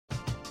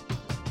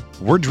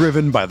We're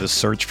driven by the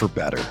search for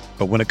better.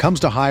 But when it comes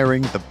to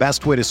hiring, the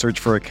best way to search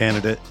for a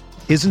candidate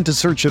isn't to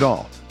search at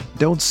all.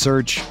 Don't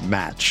search,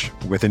 match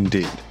with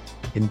Indeed.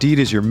 Indeed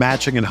is your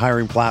matching and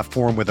hiring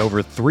platform with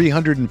over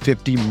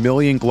 350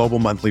 million global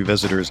monthly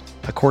visitors,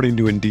 according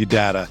to Indeed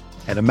data,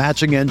 and a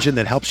matching engine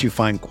that helps you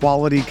find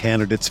quality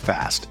candidates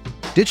fast.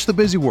 Ditch the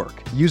busy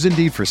work. Use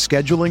Indeed for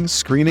scheduling,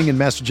 screening, and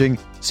messaging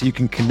so you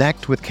can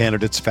connect with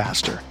candidates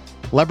faster.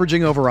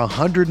 Leveraging over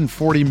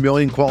 140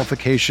 million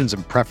qualifications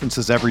and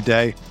preferences every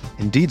day,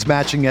 Indeed's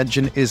matching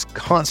engine is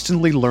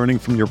constantly learning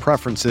from your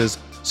preferences,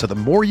 so the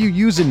more you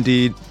use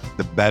Indeed,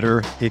 the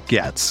better it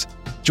gets.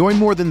 Join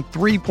more than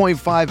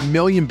 3.5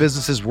 million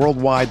businesses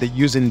worldwide that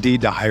use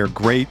Indeed to hire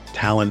great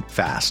talent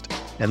fast.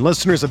 And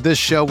listeners of this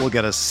show will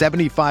get a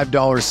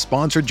 $75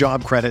 sponsored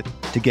job credit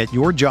to get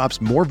your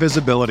jobs more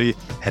visibility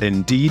at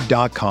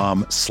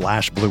Indeed.com/Blue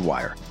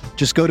Wire.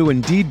 Just go to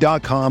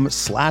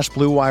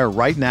Indeed.com/Blue Wire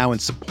right now and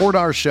support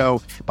our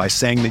show by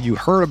saying that you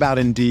heard about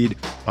Indeed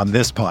on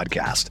this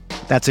podcast.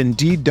 That's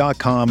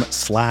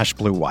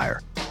Indeed.com/Blue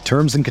Wire.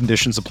 Terms and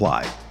conditions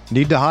apply.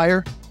 Need to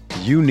hire?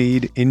 You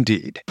need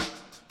Indeed.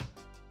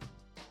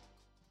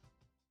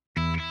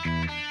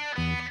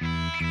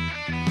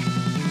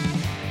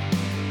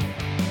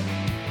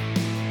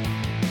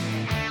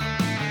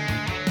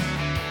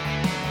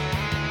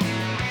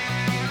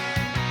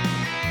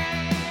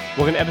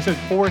 Welcome to episode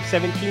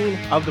 417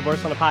 of the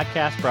Barcelona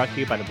Podcast, brought to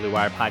you by the Blue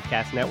Wire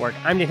Podcast Network.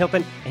 I'm Nate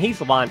Hilton, and he's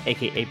Levon,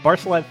 a.k.a.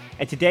 Barcelona,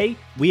 and today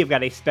we have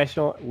got a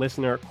special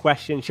listener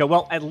question show.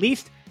 Well, at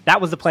least that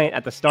was the plan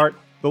at the start,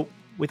 but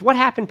with what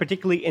happened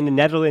particularly in the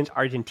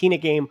Netherlands-Argentina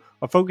game,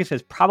 our focus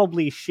has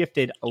probably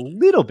shifted a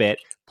little bit,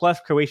 plus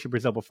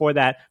Croatia-Brazil before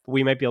that, but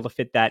we might be able to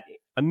fit that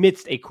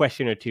amidst a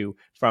question or two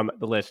from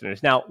the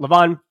listeners. Now,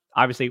 Levon,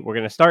 obviously, we're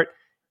going to start.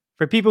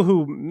 For people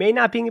who may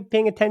not be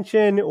paying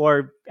attention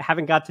or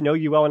haven't got to know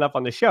you well enough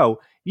on the show,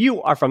 you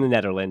are from the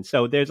Netherlands.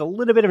 So there's a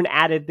little bit of an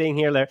added thing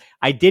here.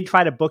 I did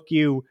try to book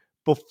you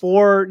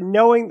before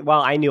knowing,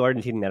 well, I knew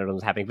Argentina and Netherlands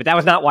was happening, but that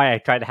was not why I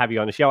tried to have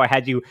you on the show. I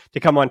had you to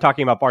come on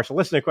talking about Barca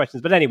listener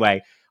questions. But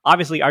anyway,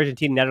 obviously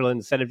Argentina,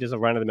 Netherlands, instead of just a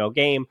run-of-the-mill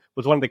game,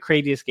 was one of the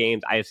craziest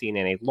games I have seen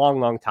in a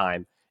long, long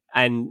time.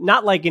 And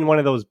not like in one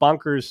of those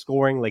bonkers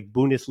scoring like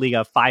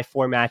Bundesliga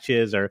 5-4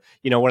 matches or,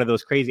 one of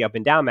those crazy up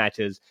and down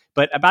matches,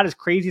 but about as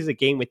crazy as a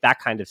game with that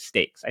kind of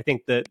stakes. I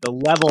think the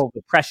level,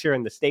 the pressure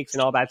and the stakes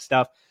and all that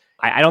stuff,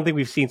 I don't think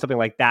we've seen something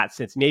like that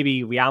since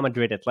maybe Real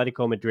Madrid,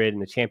 Atletico Madrid in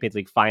the Champions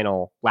League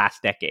final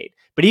last decade.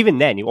 But even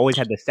then, you always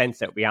had the sense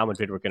that Real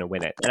Madrid were going to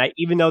win it. And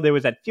even though there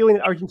was that feeling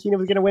that Argentina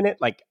was going to win it,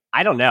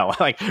 I don't know.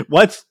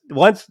 Once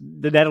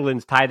the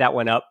Netherlands tied that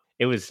one up,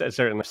 it was a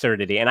certain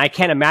absurdity. And I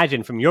can't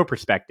imagine from your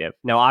perspective.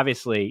 Now,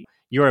 obviously,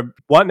 you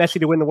want Messi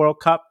to win the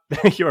World Cup.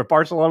 You're a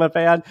Barcelona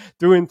fan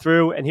through and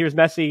through. And here's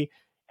Messi.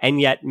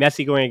 And yet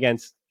Messi going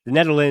against the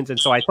Netherlands. And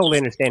so I totally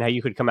understand how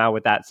you could come out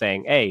with that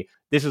saying, hey,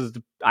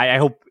 I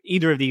hope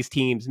either of these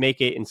teams make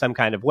it in some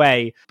kind of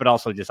way. But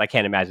also I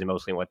can't imagine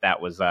mostly what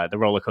that was the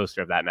roller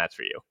coaster of that match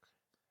for you.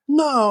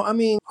 No, I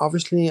mean,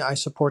 obviously I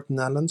support the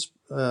Netherlands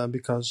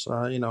because,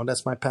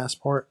 that's my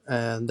passport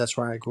and that's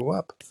where I grew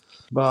up.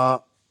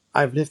 But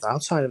I've lived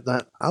outside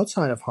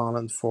of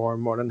Holland for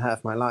more than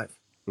half my life.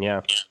 Yeah.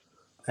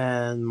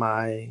 And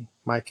my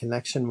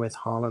connection with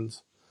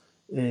Holland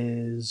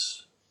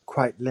is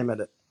quite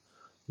limited,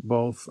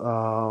 both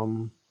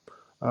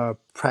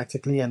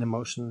practically and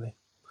emotionally.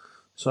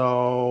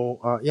 So,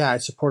 I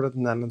supported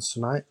the Netherlands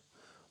tonight.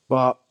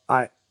 But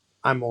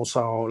I'm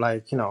also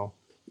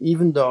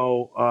even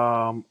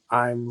though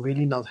I'm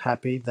really not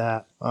happy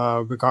that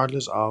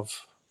regardless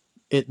of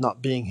it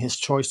not being his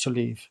choice to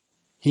leave,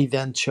 he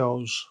then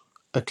chose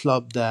a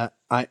club that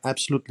I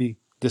absolutely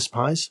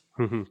despise.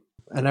 Mm-hmm.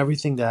 And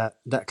everything that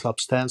club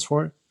stands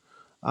for,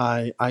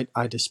 I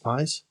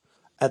despise.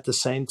 At the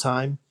same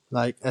time,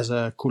 as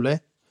a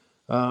culé,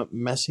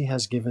 Messi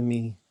has given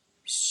me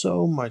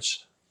so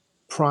much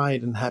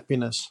pride and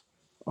happiness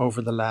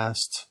over the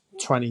last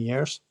 20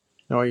 years.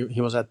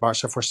 He was at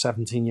Barca for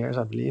 17 years,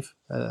 I believe,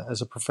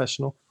 as a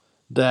professional.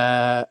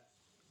 That,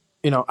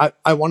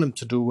 I want him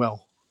to do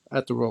well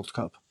at the World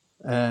Cup.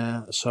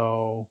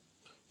 So,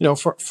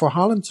 for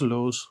Holland to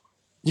lose,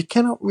 you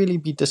cannot really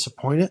be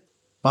disappointed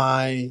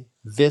by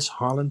this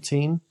Holland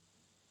team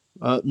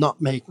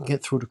not making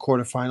it through the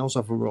quarterfinals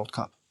of a World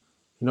Cup.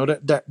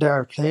 There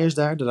are players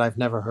there that I've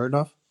never heard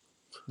of.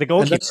 The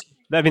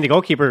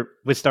goalkeeper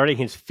was starting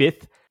his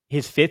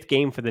fifth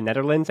game for the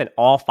Netherlands, and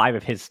all 5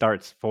 of his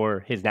starts for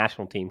his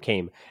national team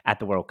came at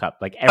the World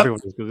Cup. Everyone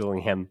was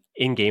Googling him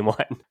in game 1.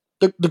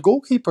 The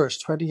goalkeeper is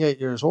 28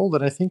 years old,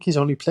 and I think he's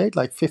only played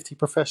 50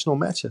 professional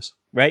matches.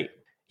 Right.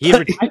 He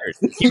retired.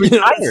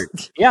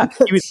 Yeah.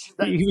 He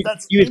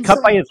was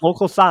cut by his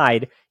local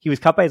side. Was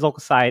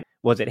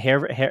it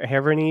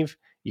Herverneve?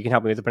 You can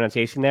help me with the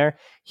pronunciation there.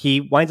 He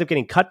winds up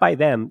getting cut by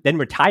them, then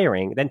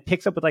retiring, then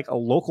picks up with a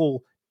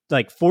local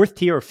 4th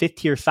tier or 5th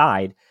tier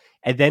side,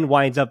 and then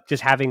winds up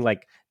just having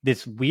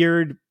this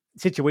weird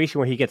situation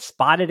where he gets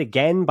spotted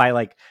again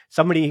by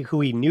somebody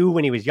who he knew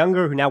when he was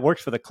younger, who now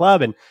works for the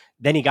club, and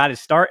then he got his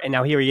start, and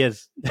now here he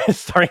is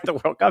starting the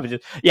World Cup.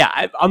 It's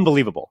just,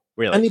 unbelievable,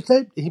 really. And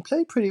he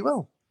played pretty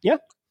well. Yeah.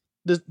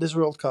 This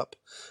World Cup,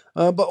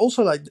 but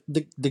also like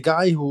the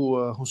guy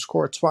who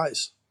scored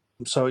twice.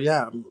 So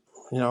yeah,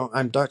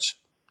 I'm Dutch.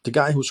 The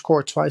guy who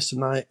scored twice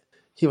tonight,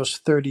 he was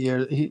 30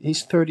 years.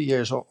 He's 30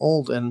 years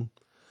old, and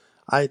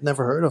I had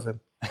never heard of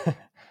him.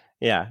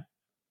 Yeah,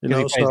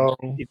 So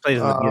he plays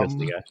in the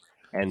Bundesliga,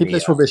 and he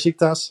plays for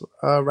Besiktas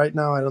right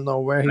now. I don't know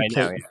where he right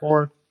played now,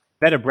 before.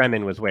 Werder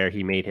Bremen was where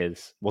he made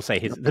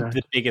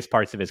the biggest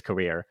parts of his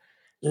career.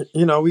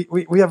 We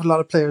have a lot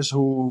of players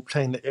who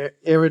play in the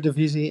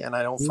Eredivisie, and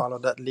I don't follow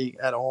that league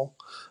at all.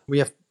 We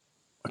have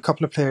a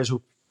couple of players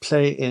who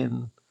play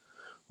in,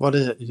 what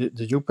is it,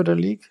 the Jupiter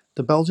League,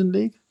 the Belgian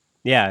league?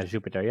 Yeah,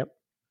 Jupiter, yep.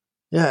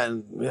 Yeah,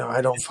 and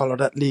I don't follow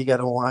that league at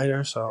all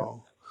either.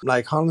 So,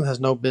 like, Holland has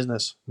no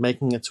business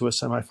making it to a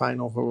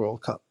semifinal of a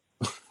World Cup.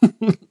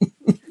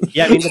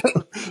 Yeah, I mean,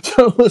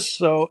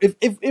 so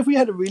if we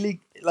had a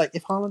really, like,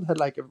 if Holland had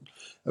like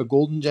a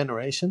golden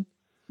generation,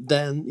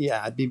 then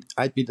yeah,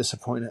 I'd be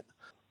disappointed.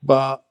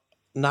 But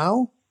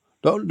now,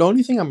 the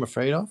only thing I'm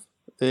afraid of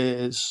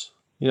is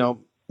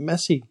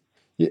Messi.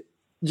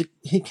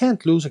 He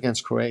can't lose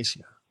against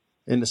Croatia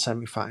in the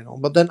semifinal,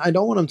 but then I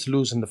don't want him to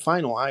lose in the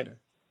final either.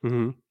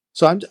 mm-hmm.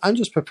 So I'm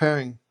just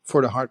preparing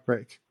for the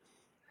heartbreak.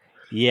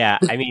 Yeah,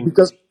 I mean,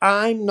 because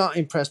I'm not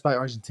impressed by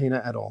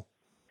Argentina at all.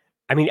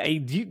 I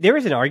mean, there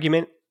is an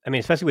argument. I mean,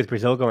 especially with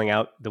Brazil going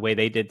out the way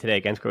they did today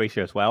against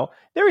Croatia as well,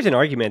 there is an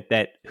argument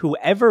that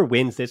whoever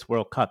wins this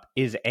World Cup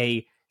is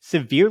a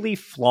severely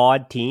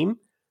flawed team.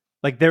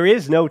 Like, there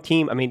is no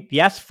team. I mean,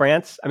 yes,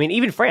 France. I mean,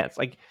 even France.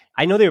 Like,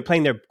 I know they were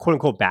playing their quote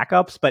unquote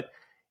backups, but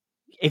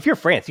if you're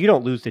France, you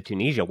don't lose to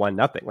Tunisia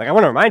 1-0. Like, I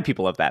want to remind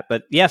people of that.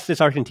 But yes, this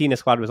Argentina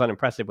squad was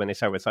unimpressive when they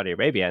started with Saudi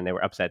Arabia, and they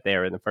were upset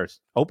there in the first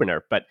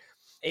opener. But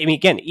I mean,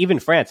 again, even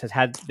France has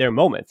had their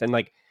moments, and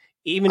like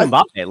even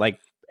Mbappe, like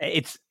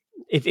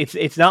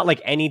it's not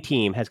like any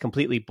team has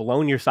completely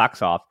blown your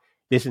socks off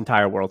this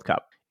entire World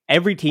Cup.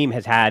 Every team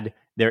has had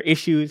their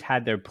issues,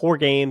 had their poor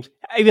games,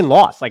 even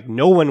lost. Like,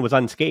 no one was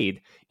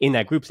unscathed in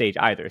that group stage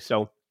either.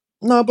 So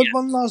no, but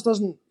one loss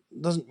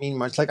doesn't mean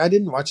much. Like, I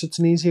didn't watch the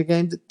Tunisia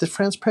game. Did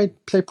France play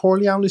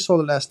poorly? I only saw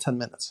the last 10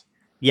 minutes.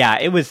 Yeah,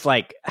 it was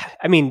like,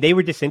 I mean, they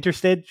were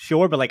disinterested,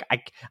 sure, but like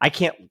I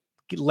can't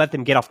let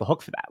them get off the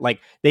hook for that.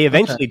 Like, they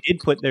eventually did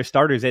put their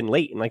starters in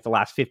late in like the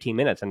last 15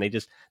 minutes, and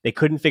they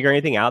couldn't figure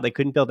anything out. They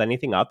couldn't build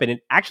anything up, and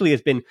it actually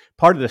has been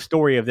part of the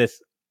story of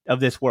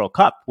this World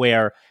Cup,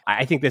 where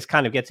I think this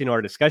kind of gets into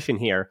our discussion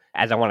here,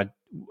 as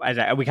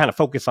we kind of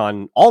focus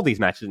on all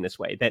these matches in this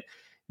way, that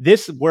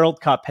this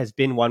World Cup has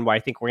been one where I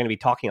think we're going to be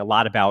talking a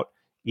lot about,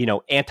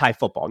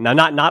 anti-football. Now,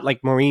 not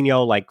like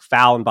Mourinho, like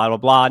foul and blah, blah,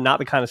 blah, not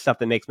the kind of stuff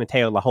that makes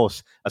Mateo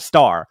Lajos a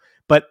star,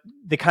 but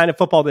the kind of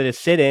football that is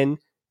sit in,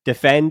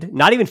 defend,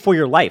 not even for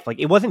your life. Like,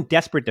 it wasn't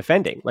desperate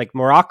defending. Like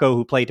Morocco,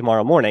 who play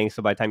tomorrow morning,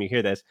 so by the time you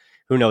hear this,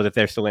 who knows if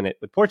they're still in it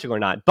with Portugal or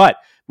not. But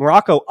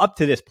Morocco, up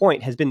to this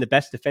point, has been the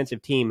best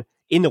defensive team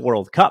in the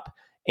World Cup.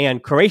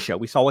 And Croatia,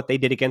 we saw what they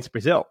did against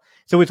Brazil.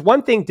 So it's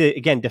one thing to,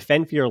 again,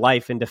 defend for your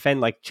life and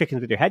defend like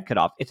chickens with your head cut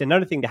off. It's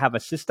another thing to have a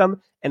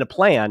system and a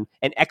plan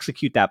and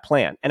execute that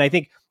plan. And I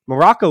think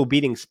Morocco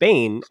beating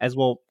Spain as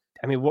well.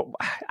 I mean,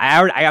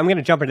 I'm going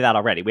to jump into that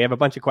already. We have a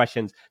bunch of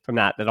questions from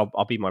that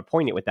I'll be more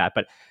poignant with that.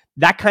 But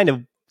that kind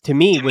of, to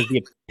me, was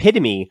the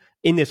epitome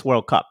in this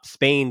World Cup.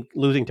 Spain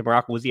losing to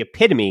Morocco was the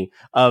epitome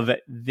of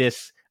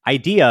this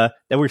idea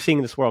that we're seeing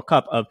in this World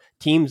Cup of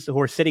teams who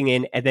are sitting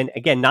in and then,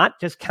 again, not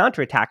just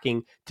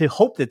counterattacking to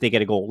hope that they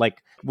get a goal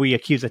like we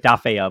accuse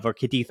Adafe of or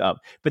Cadiz of,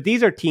 but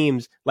these are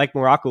teams like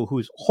Morocco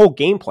whose whole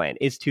game plan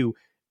is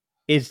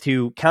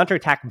to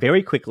counterattack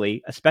very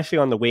quickly, especially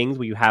on the wings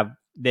where you have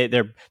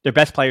their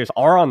best players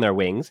are on their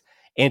wings,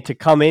 and to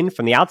come in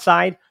from the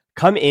outside,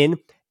 come in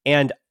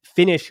and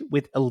finish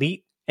with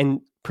elite and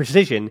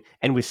precision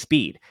and with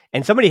speed.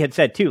 And somebody had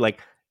said too,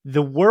 like,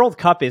 the World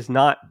Cup is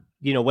not,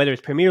 whether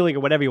it's Premier League or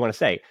whatever you want to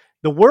say,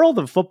 the world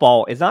of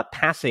football is not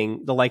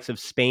passing the likes of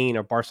Spain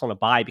or Barcelona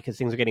by because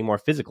things are getting more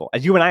physical.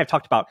 As you and I have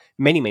talked about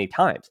many, many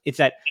times, it's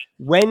that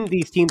when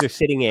these teams are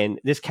sitting in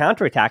this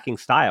counterattacking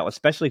style,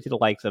 especially to the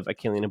likes of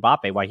Kylian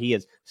Mbappe, why he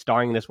is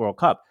starring in this World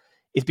Cup,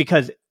 is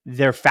because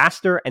they're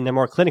faster and they're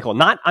more clinical.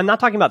 I'm not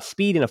talking about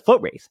speed in a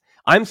foot race.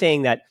 I'm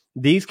saying that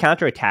these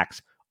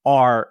counterattacks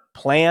are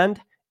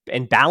planned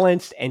and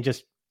balanced and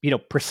just,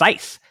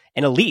 precise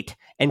and elite.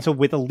 And so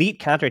with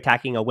elite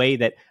counterattacking, a way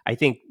that I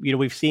think,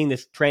 we've seen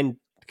this trend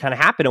kind of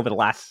happen over the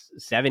last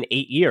 7-8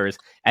 years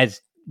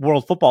as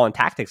world football and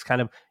tactics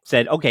kind of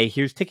said, okay,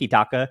 here's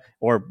tiki-taka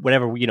or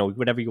whatever you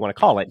want to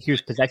call it.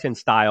 Here's possession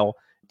style,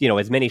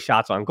 as many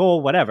shots on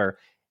goal, whatever.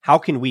 How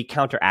can we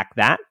counteract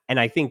that? And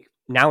I think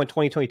now in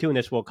 2022 in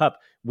this World Cup,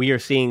 we are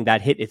seeing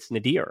that hit its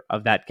nadir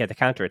of that, get the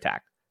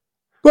counterattack.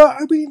 Well,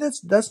 I mean,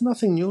 that's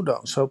nothing new,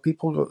 though. So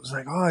people are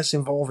like, oh, it's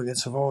evolving.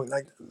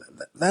 Like,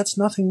 that's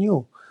nothing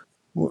new.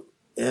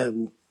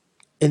 In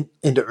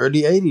the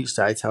early 80s,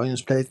 the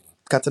Italians played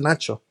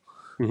catenaccio,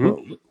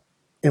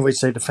 in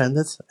which they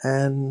defended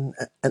and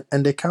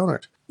they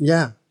countered.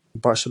 Yeah,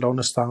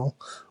 Barcelona style,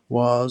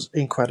 was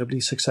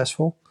incredibly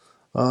successful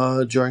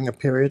during a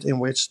period in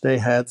which they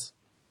had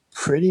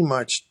pretty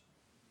much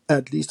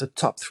at least a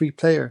top three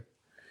player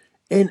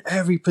in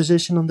every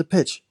position on the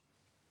pitch.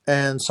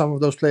 And some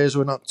of those players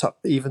were not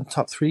even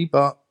top three,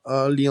 but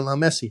Lionel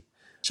Messi,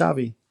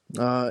 Xavi,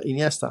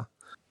 Iniesta,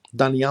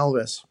 Dani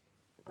Alves.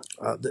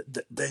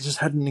 They just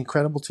had an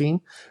incredible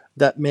team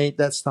that made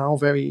that style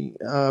very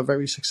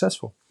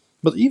successful.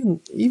 But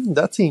even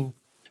that team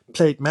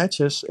played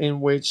matches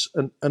in which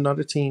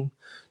another team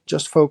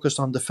just focused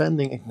on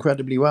defending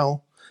incredibly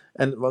well,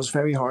 and it was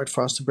very hard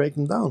for us to break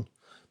them down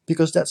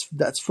because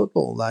that's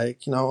football.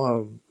 Like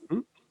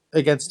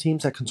against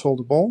teams that control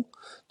the ball,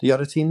 the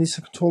other team needs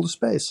to control the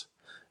space,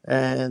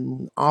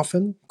 and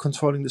often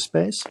controlling the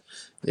space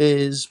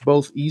is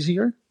both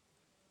easier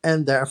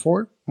and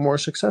therefore more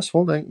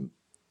successful than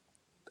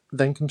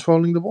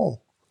controlling the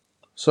ball.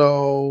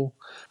 So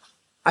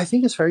I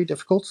think it's very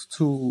difficult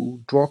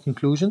to draw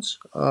conclusions.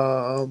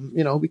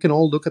 We can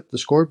all look at the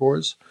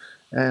scoreboards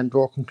and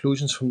draw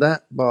conclusions from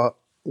that, but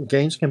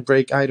games can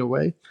break either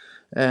way,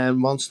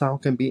 and one style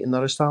can beat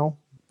another style.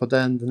 But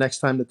then the next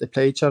time that they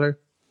play each other,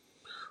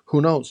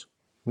 who knows?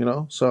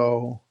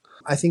 So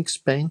I think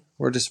Spain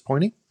were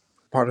disappointing.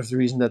 Part of the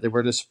reason that they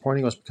were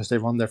disappointing was because they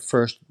won their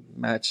first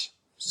match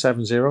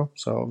 7-0.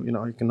 So,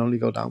 you can only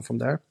go down from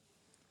there.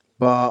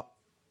 But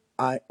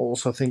I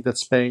also think that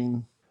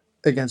Spain,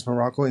 against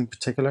Morocco in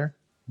particular,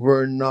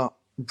 were not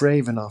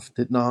brave enough,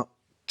 did not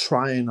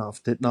try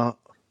enough, did not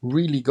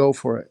really go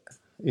for it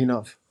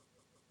enough.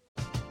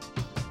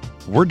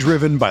 We're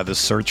driven by the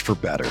search for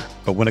better.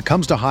 But when it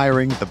comes to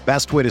hiring, the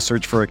best way to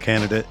search for a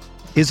candidate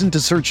isn't to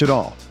search at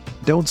all.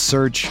 Don't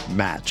search,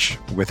 match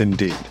with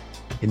Indeed.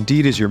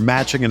 Indeed is your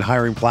matching and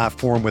hiring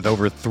platform with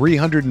over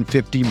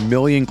 350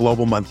 million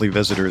global monthly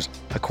visitors,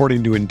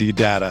 according to Indeed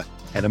data,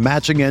 and a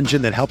matching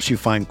engine that helps you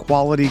find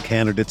quality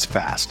candidates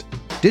fast.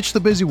 Ditch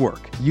the busy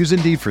work. Use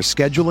Indeed for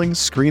scheduling,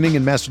 screening,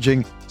 and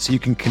messaging so you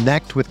can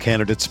connect with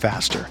candidates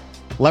faster.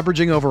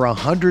 Leveraging over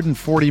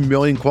 140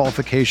 million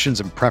qualifications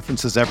and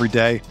preferences every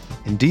day,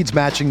 Indeed's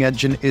matching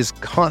engine is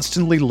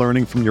constantly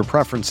learning from your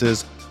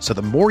preferences, so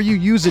the more you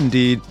use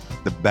Indeed,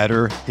 the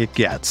better it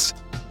gets.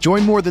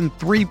 Join more than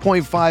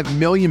 3.5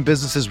 million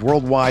businesses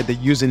worldwide that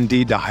use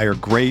Indeed to hire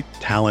great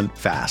talent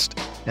fast.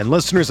 And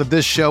listeners of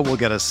this show will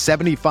get a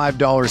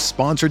 $75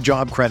 sponsored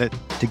job credit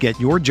to get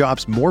your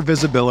jobs more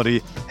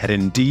visibility at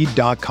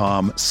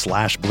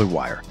Indeed.com/Blue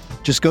Wire.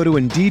 Just go to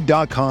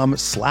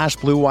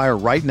Indeed.com/Blue Wire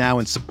right now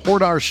and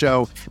support our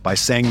show by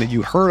saying that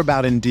you heard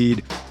about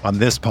Indeed on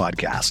this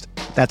podcast.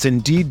 That's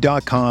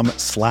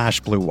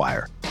Indeed.com/Blue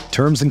Wire.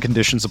 Terms and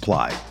conditions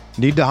apply.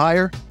 Need to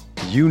hire?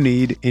 You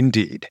need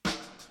Indeed.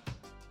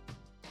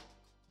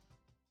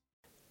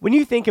 When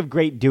you think of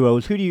great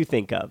duos, who do you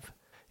think of?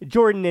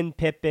 Jordan and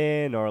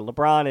Pippen, or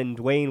LeBron and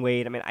Dwayne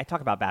Wade. I mean, I talk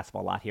about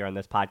basketball a lot here on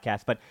this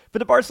podcast, but for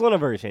the Barcelona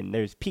version,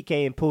 there's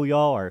Piqué and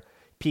Puyol, or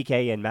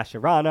Piqué and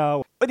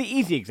Mascherano, or the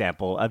easy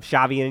example of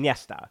Xavi and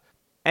Iniesta.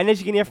 And as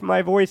you can hear from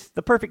my voice,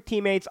 the perfect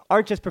teammates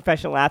aren't just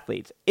professional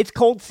athletes. It's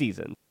cold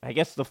season. I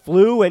guess the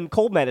flu and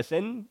cold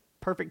medicine,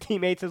 perfect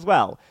teammates as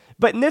well.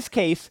 But in this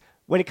case,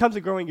 when it comes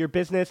to growing your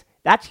business,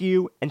 that's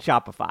you and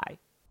Shopify.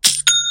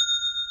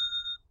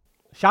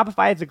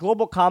 Shopify is a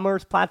global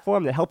commerce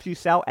platform that helps you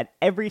sell at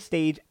every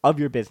stage of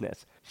your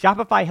business.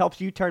 Shopify helps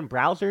you turn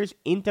browsers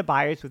into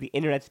buyers with the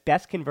internet's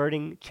best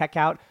converting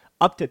checkout,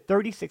 up to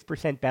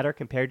 36% better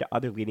compared to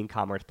other leading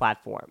commerce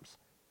platforms.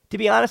 To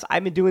be honest,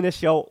 I've been doing this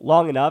show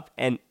long enough,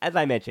 and as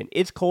I mentioned,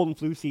 it's cold and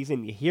flu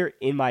season. You hear it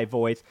in my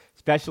voice,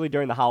 especially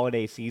during the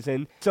holiday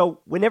season. So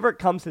whenever it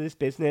comes to this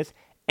business,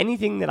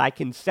 anything that I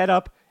can set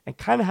up and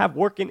kind of have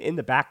working in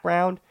the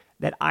background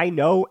that I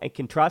know and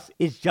can trust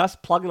is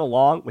just plugging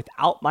along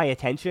without my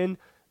attention.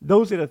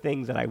 Those are the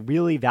things that I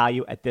really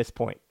value at this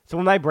point. So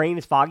when my brain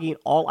is foggy and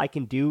all I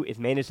can do is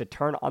manage to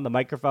turn on the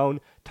microphone,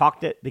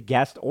 talk to the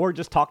guest, or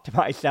just talk to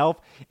myself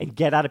and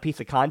get out a piece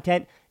of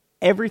content,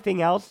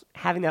 everything else,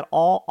 having that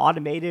all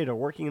automated or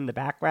working in the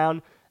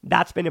background,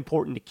 that's been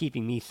important to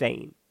keeping me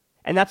sane.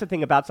 And that's the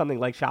thing about something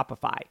like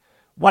Shopify.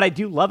 What I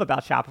do love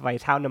about Shopify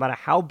is how no matter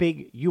how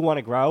big you want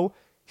to grow,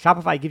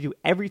 Shopify gives you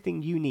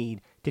everything you need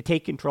to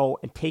take control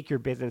and take your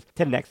business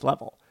to the next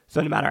level.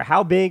 So no matter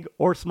how big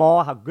or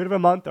small, how good of a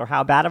month or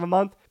how bad of a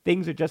month,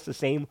 things are just the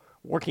same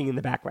working in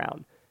the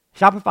background.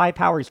 Shopify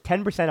powers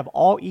 10% of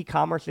all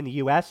e-commerce in the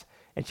US,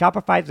 and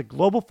Shopify is a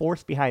global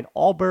force behind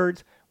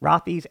Allbirds,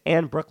 Rothy's,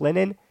 and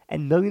Brooklinen,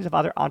 and millions of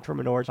other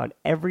entrepreneurs on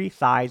every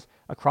size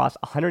across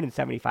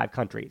 175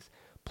 countries.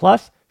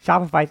 Plus,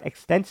 Shopify's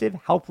extensive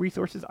help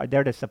resources are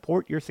there to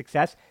support your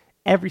success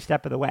every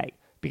step of the way,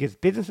 because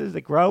businesses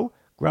that grow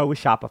with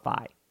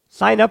Shopify.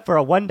 Sign up for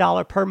a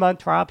 $1 per month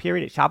trial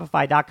period at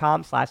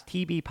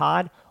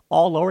shopify.com/TBPod,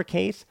 all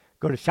lowercase.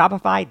 Go to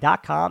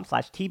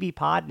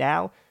shopify.com/TBPod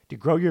now to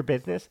grow your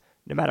business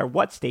no matter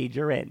what stage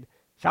you're in.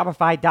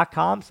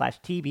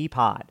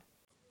 Shopify.com/TBPod.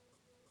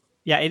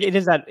 Yeah, it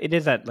is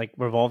that like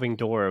revolving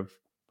door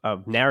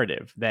of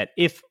narrative that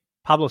if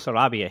Pablo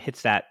Sarabia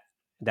hits that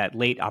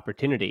late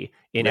opportunity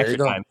in There you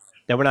extra go. time,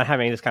 then we're not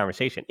having this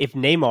conversation. If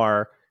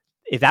Neymar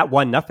if that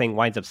 1-0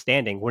 winds up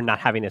standing, we're not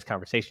having this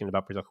conversation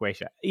about Brazil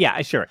Croatia.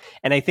 Yeah, sure.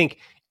 And I think,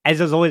 as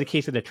is always the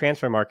case with the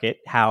transfer market,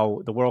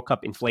 how the World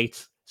Cup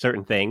inflates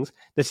certain things,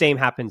 the same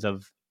happens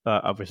of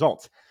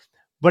results.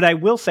 But I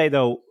will say,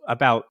 though,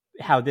 about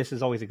how this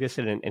has always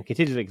existed and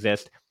continues to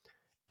exist,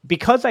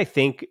 because I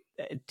think,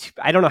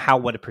 I don't know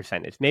what a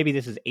percentage, maybe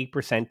this is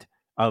 8%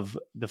 of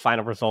the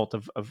final result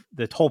of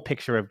the whole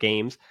picture of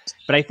games.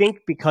 But I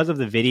think because of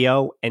the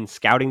video and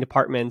scouting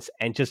departments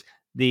and just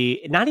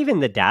not even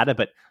the data,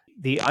 but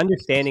the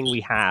understanding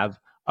we have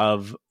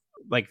of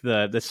like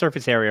the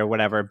surface area or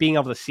whatever, being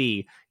able to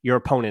see your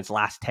opponent's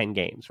last 10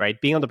 games, right?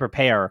 Being able to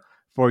prepare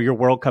for your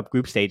World Cup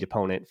group stage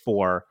opponent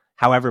for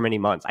however many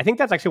months. I think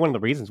that's actually one of the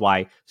reasons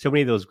why so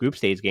many of those group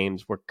stage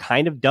games were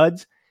kind of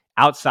duds,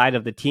 outside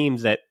of the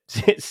teams that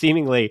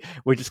seemingly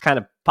were just kind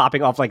of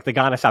popping off, like the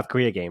Ghana South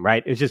Korea game,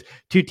 right? It was just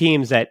two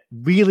teams that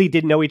really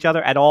didn't know each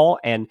other at all.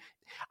 And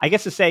I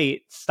guess to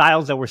say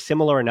styles that were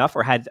similar enough,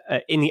 or had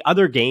in the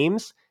other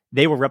games,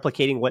 they were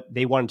replicating what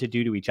they wanted to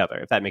do to each other,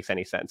 if that makes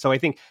any sense. So I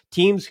think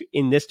teams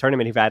in this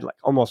tournament have had like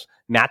almost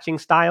matching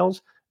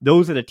styles.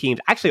 Those are the teams.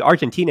 Actually,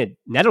 Argentina,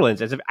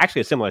 Netherlands is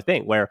actually a similar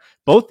thing, where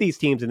both these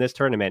teams in this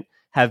tournament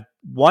have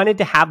wanted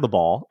to have the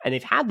ball, and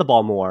they've had the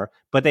ball more,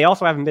 but they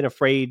also haven't been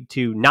afraid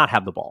to not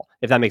have the ball,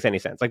 if that makes any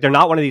sense. Like, they're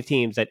not one of these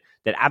teams that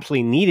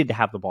absolutely needed to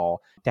have the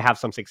ball to have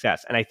some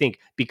success. And I think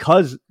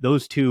because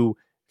those two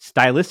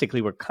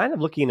stylistically were kind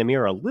of looking in the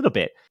mirror a little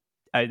bit,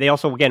 they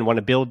also, again, want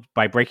to build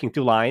by breaking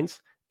through lines.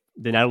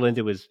 The Netherlands,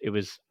 it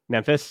was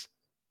Memphis,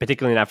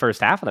 particularly in that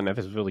first half. And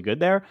Memphis was really good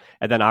there.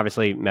 And then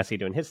obviously Messi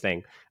doing his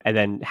thing. And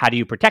then how do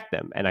you protect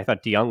them? And I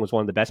thought De Jong was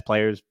one of the best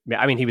players.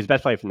 I mean, he was the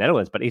best player for the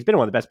Netherlands, but he's been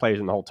one of the best players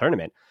in the whole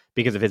tournament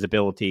because of his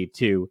ability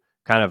to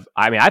kind of,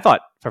 I mean, I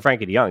thought for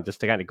Frankie De Jong, just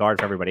to kind of guard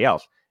for everybody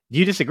else. Do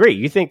you disagree?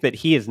 You think that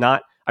he is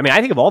not, I mean,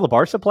 I think of all the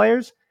Barca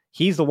players,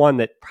 he's the one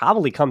that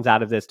probably comes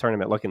out of this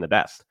tournament looking the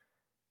best.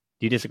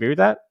 Do you disagree with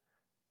that?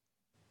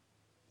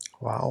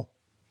 Wow.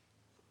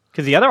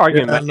 Because the other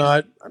argument,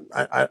 no,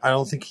 I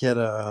don't think he had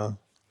a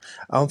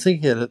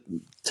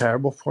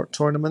terrible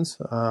tournament.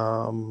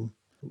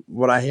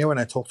 What I hear when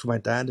I talk to my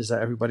dad is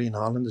that everybody in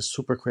Holland is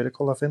super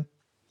critical of him.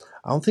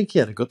 I don't think he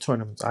had a good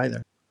tournament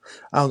either.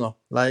 I don't know.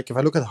 Like, if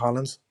I look at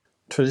Holland,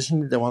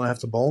 traditionally they want to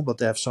have the ball, but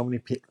they have so many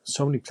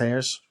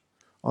players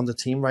on the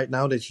team right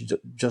now that you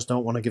just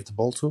don't want to give the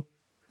ball to.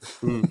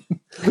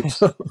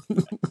 So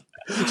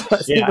I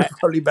think it's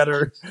probably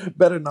better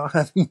not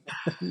having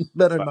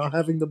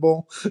the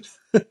ball.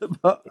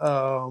 But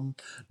no,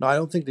 I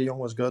don't think De Jong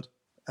was good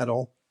at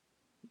all.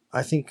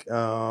 I think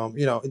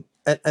and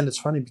it's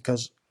funny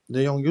because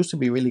De Jong used to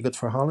be really good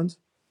for Holland,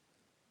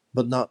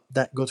 but not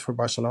that good for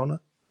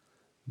Barcelona.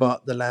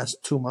 But the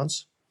last 2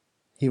 months,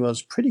 he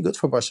was pretty good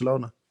for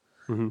Barcelona,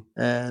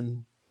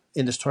 and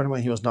in this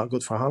tournament, he was not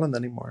good for Holland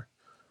anymore.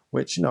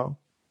 Which,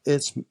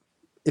 it's,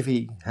 if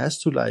he has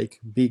to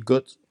like be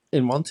good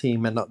in one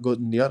team and not good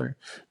in the other,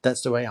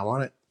 that's the way I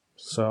want it.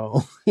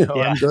 So,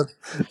 I'm good.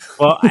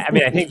 Well, I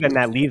mean, I think then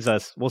that leaves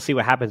us, we'll see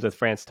what happens with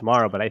France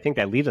tomorrow, but I think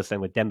that leaves us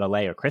then with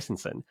Dembele or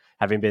Christensen,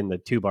 having been the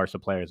two Barca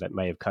players that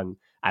may have come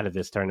out of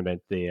this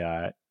tournament,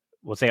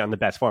 we'll say on the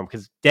best form,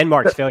 because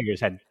Denmark's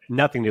failures had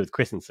nothing to do with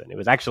Christensen. It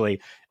was actually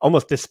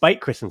almost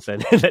despite Christensen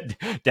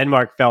that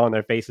Denmark fell on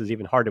their faces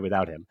even harder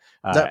without him.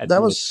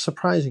 That was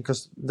surprising,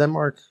 because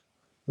Denmark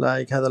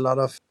had a lot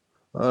of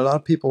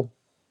people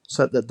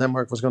said that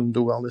Denmark was going to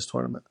do well this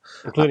tournament,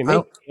 including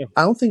me.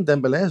 I don't think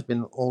Dembele has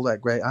been all that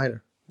great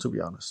either, to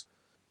be honest.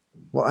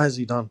 What has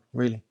he done,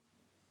 really?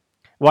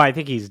 Well, I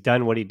think he's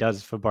done what he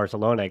does for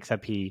Barcelona,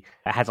 except he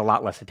has a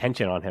lot less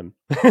attention on him.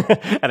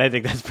 And I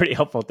think that's pretty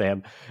helpful to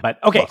him.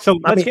 But okay, so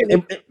let's get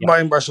in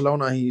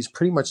Barcelona, he's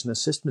pretty much an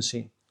assist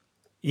machine.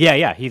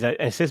 Yeah, he's an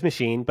assist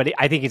machine, but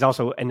I think he's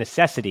also a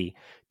necessity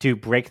to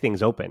break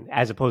things open.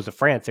 As opposed to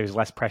France, there's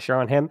less pressure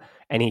on him,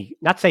 and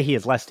not to say he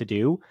has less to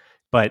do,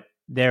 but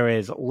there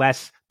is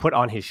less put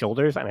on his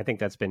shoulders, and I think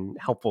that's been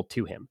helpful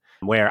to him.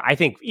 Where I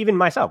think even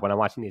myself, when I'm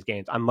watching these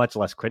games, I'm much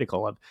less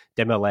critical of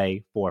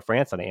Dembele for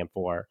France than I am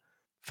for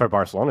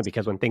Barcelona,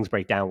 because when things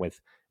break down with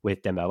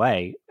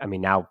Dembele, I mean,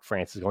 now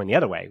France is going the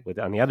other way,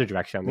 on the other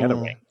direction, on the other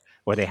wing,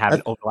 where they have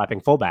an overlapping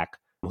fullback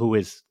who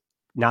is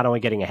not only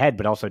getting ahead,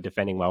 but also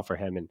defending well for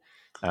him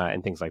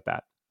and things like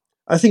that.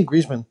 I think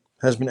Griezmann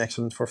has been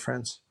excellent for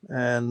France.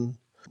 And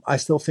I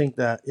still think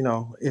that,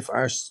 if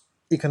our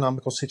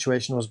economical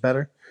situation was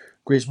better,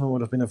 Griezmann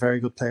would have been a very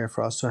good player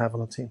for us to have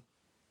on the team.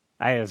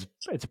 It's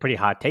a pretty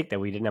hot take that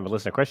we didn't have a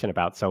listener question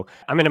about. So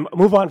I'm going to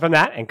move on from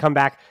that and come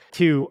back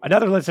to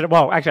another listener.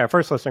 Well, actually, our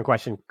first listener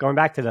question, going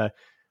back to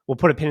we'll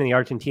put a pin in the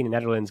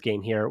Argentina-Netherlands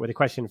game here with a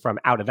question from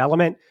Out of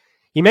Element.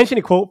 He mentioned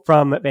a quote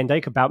from Van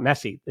Dijk about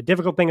Messi. The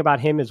difficult thing about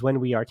him is when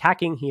we are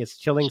attacking, he is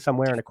chilling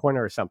somewhere in a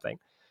corner or something.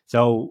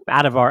 So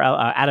Out of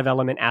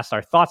Element asked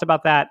our thoughts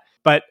about that.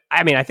 But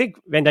I mean, I think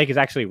Van Dijk is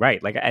actually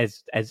right. Like,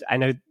 as I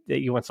know that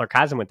you want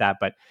sarcasm with that,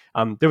 but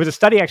there was a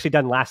study actually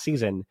done last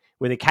season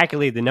where they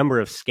calculated the number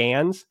of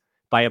scans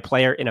by a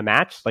player in a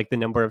match, like the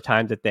number of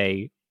times that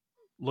they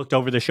looked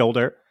over the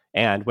shoulder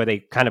and where they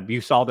kind of,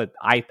 you saw that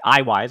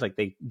eye wise, like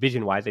they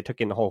vision wise, they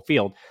took in the whole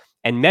field.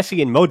 And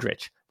Messi and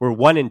Modric were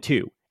 1 and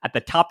 2 at the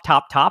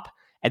top,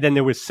 and then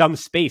there was some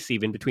space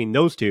even between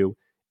those two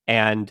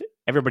and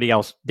everybody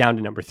else down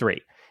to number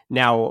 3.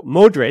 Now,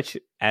 Modric,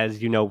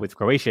 as you know, with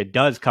Croatia,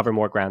 does cover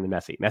more ground than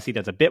Messi. Messi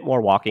does a bit more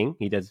walking.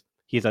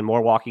 He's done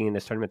more walking in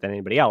this tournament than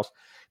anybody else.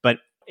 But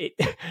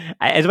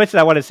as much as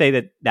I want to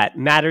say that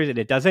matters and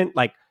it doesn't,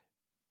 like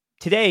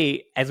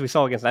today, as we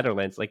saw against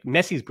Netherlands, like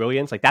Messi's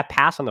brilliance, like that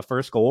pass on the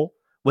first goal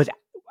was,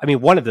 I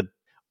mean, one of the,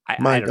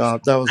 My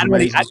God, that was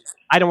amazing.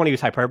 I don't want to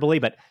use hyperbole,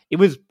 but it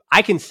was,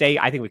 I can say,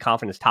 I think with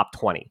confidence, top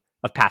 20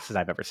 of passes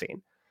I've ever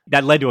seen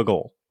that led to a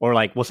goal, or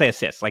like we'll say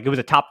assist. Like it was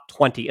a top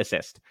 20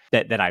 assist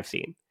that I've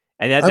seen.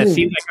 And that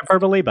seems like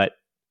hyperbole, but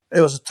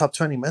it was a top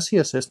 20 Messi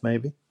assist,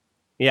 maybe.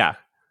 Yeah.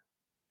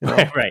 You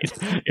know? Right.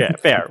 Yeah,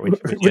 fair.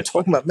 We're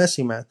talking about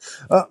Messi, man.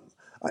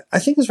 I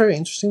think it's very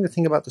interesting to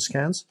think about the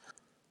scans.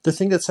 The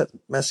thing that set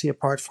Messi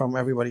apart from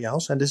everybody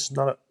else, and this is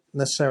not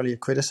necessarily a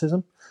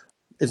criticism,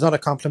 it's not a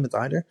compliment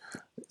either,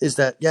 is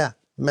that, yeah,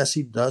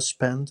 Messi does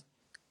spend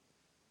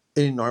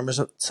an enormous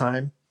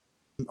time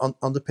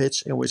on the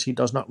pitch in which he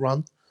does not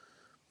run,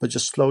 but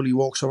just slowly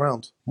walks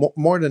around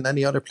more than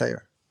any other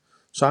player.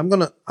 So I'm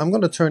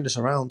gonna turn this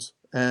around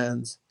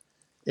and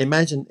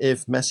imagine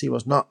if Messi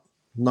was not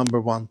number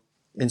 1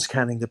 in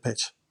scanning the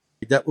pitch.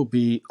 That would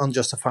be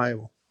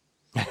unjustifiable.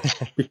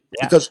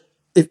 Because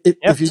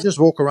if you just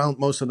walk around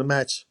most of the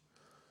match,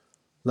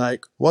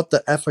 like what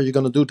the F are you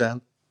gonna do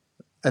then?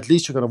 At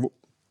least you're gonna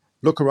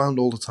look around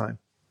all the time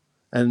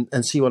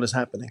and see what is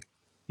happening.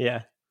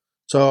 Yeah.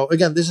 So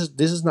again, this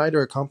is neither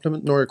a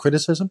compliment nor a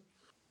criticism.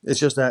 It's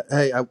just that,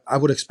 hey, I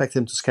would expect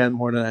him to scan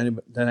more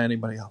than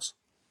anybody else.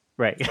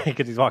 Right,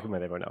 because he's walking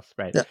with everyone else.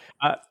 Right. Yeah.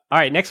 All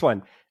right, next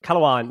one.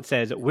 Kalawan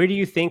says, where do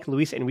you think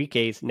Luis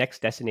Enrique's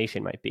next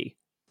destination might be?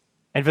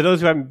 And for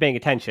those who haven't been paying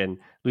attention,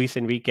 Luis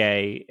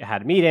Enrique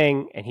had a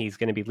meeting and he's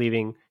going to be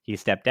leaving. He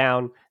stepped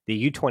down.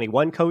 The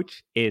U21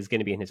 coach is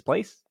going to be in his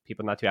place.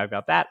 People not too happy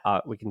about that.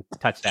 We can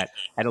touch that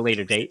at a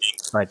later date.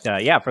 But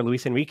yeah, for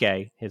Luis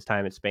Enrique, his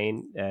time in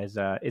Spain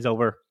is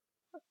over.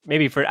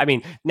 Maybe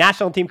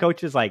national team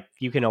coaches, like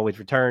you can always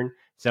return.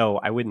 So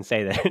I wouldn't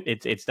say that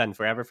it's done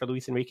forever for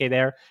Luis Enrique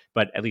there,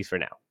 but at least for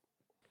now.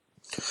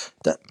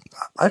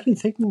 I've been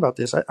thinking about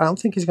this. I don't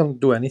think he's going to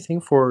do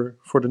anything for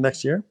the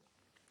next year.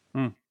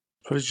 So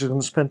he's just going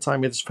to spend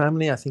time with his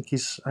family. I think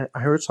I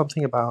heard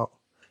something about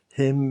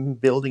him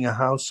building a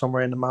house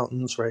somewhere in the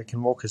mountains where he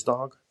can walk his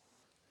dog.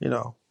 You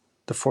know,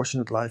 the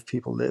fortunate life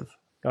people live.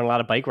 On a lot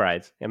of bike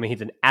rides. I mean,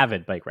 he's an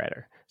avid bike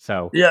rider.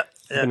 So yeah,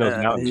 he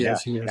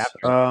is.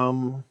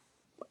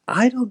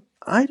 I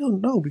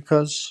don't know,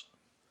 because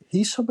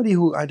he's somebody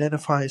who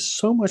identifies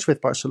so much with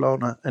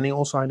Barcelona, and he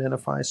also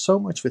identifies so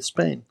much with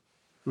Spain,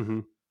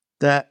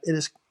 that it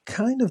is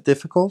kind of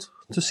difficult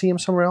to see him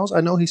somewhere else.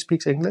 I know he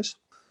speaks English,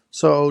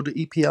 so the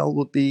EPL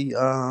would be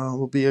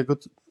a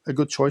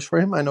good choice for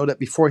him. I know that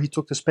before he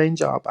took the Spain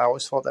job, I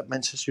always thought that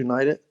Manchester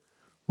United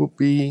would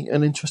be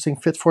an interesting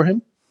fit for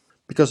him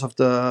because of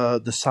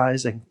the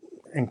size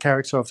and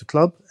character of the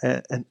club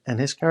and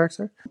his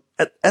character.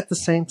 At the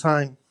same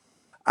time,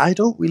 I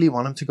don't really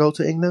want him to go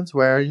to England,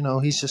 where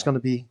he's just going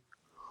to be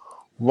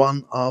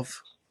one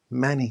of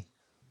many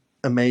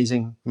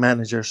amazing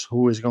managers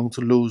who is going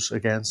to lose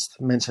against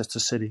Manchester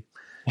City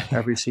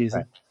every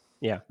season.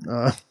 Right.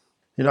 Yeah.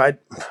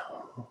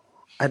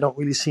 I don't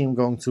really see him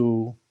going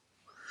to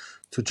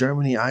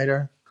Germany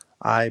either.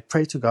 I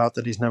pray to God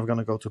that he's never going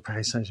to go to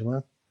Paris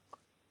Saint-Germain.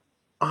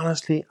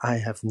 Honestly, I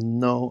have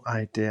no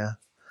idea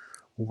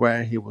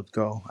where he would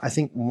go. I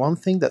think one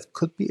thing that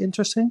could be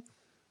interesting,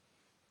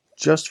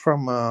 just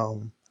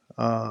from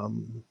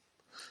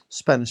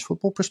Spanish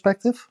football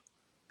perspective,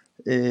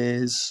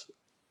 is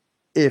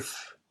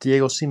if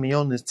Diego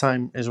Simeone's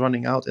time is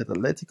running out at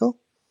Atletico,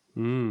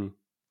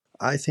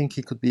 I think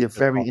he could be a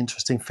very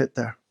interesting fit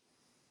there.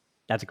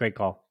 That's a great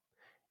call.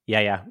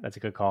 Yeah, that's a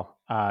good call.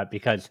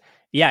 Because,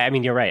 I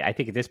mean, you're right. I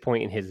think at this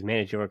point in his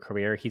managerial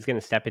career, he's going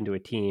to step into a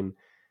team.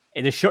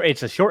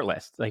 It's a short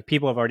list. Like,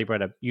 people have already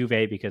brought up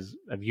Juve because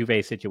of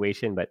Juve's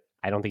situation, but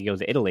I don't think he goes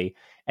to Italy.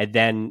 And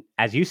then,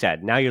 as you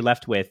said, now you're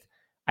left with,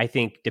 I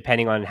think,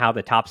 depending on how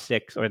the top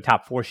 6 or the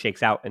top 4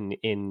 shakes out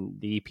in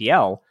the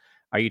EPL,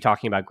 are you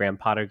talking about Graham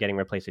Potter getting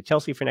replaced at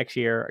Chelsea for next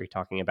year? Are you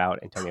talking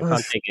about Antonio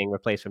Conte getting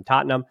replaced from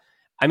Tottenham?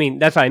 I mean,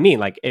 that's what I mean.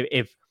 Like,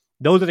 if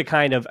those are the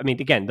kind of, I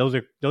mean, again, those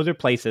are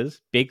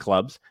places, big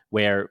clubs,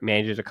 where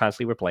managers are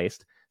constantly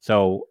replaced.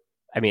 So,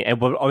 I mean,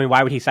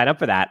 why would he sign up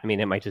for that? I mean,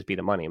 it might just be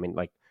the money. I mean,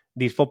 like,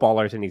 these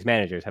footballers and these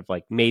managers have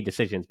like made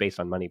decisions based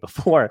on money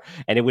before,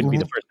 and it wouldn't be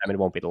the first time, and it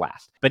won't be the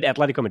last. But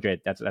Atletico Madrid,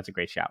 that's a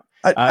great shout.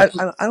 I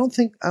don't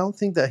think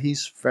that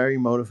he's very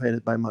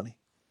motivated by money.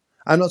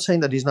 I'm not saying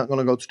that he's not going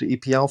to go to the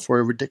EPL for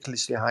a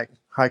ridiculously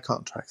high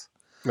contract.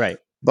 Right.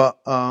 But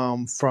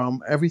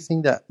from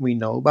everything that we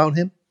know about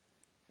him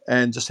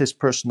and just his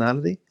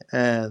personality,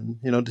 and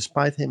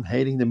despite him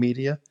hating the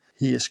media,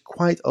 he is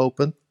quite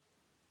open,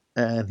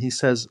 and he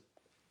says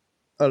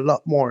a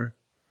lot more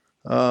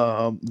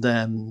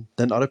than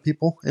other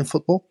people in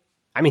football.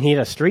 I mean, he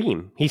had a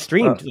stream. He Uh,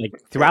 streamed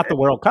like throughout the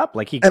World Cup.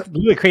 Like he and,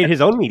 really created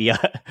his own media.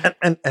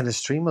 and the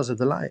stream was a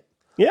delight.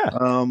 Yeah.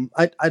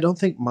 I don't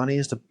think money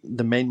is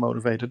the main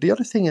motivator. The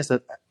other thing is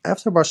that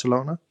after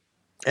Barcelona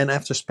and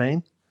after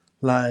Spain,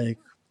 like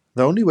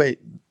the only way,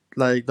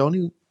 like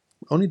the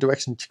only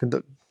direction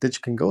that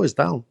you can go is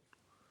down.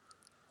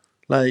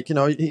 Like,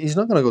 he's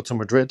not going to go to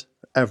Madrid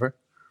ever.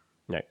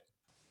 No.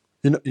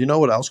 You know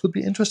what else could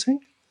be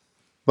interesting?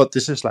 But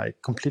this is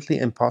like completely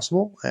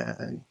impossible.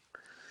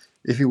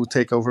 If he would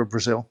take over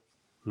Brazil,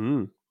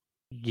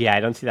 Yeah, I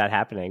don't see that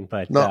happening,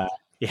 but no,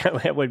 yeah,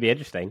 it would be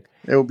interesting.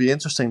 it would be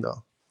interesting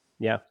though.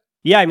 Yeah.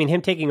 Yeah, I mean,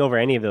 him taking over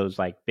any of those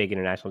like big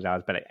international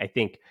jobs, but I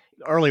think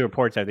early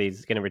reports are that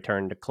he's going to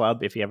return to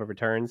club if he ever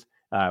returns,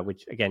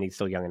 which again, he's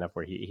still young enough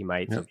where he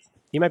might. Yeah. So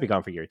he might be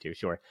gone for a year or two,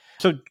 sure.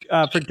 So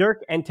for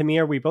Dirk and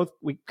Tamir,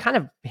 we kind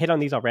of hit on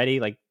these already.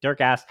 Like Dirk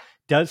asked,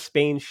 does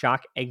Spain's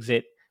shock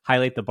exit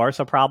highlight the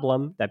Barca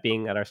problem, that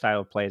being that our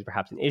style of play is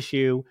perhaps an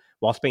issue?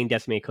 While Spain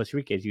decimated Costa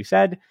Rica, as you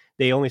said,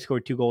 they only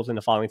scored 2 goals in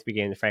the following 3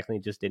 games. Frankly,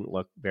 just didn't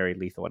look very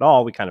lethal at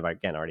all. We kind of,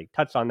 again, already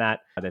touched on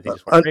that. That they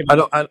just weren't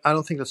I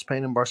don't think that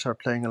Spain and Barca are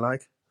playing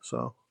alike.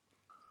 So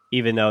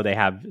even though they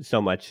have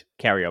so much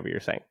carryover,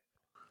 you're saying.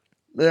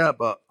 yeah,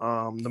 but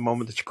the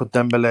moment that you put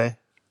Dembele,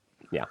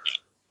 Yeah.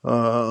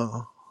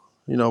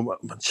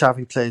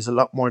 Xavi plays a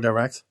lot more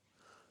direct,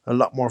 a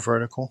lot more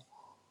vertical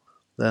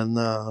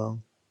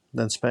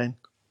than Spain.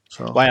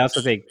 So Well, I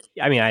also think,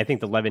 I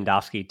think the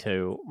Lewandowski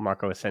to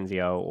Marco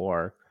Asensio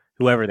or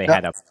whoever they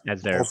had up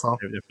as their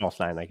false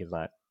nine, like it's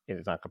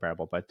not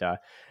comparable. But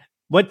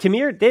what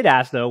Tamir did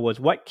ask though was,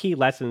 what key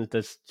lessons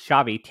does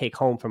Xavi take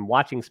home from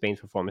watching Spain's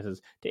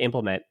performances to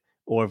implement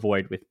or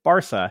avoid with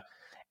Barca?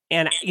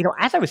 And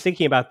as I was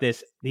thinking about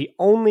this, the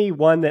only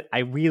one that I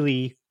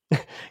really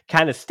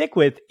kind of stick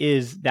with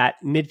is that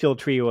midfield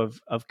trio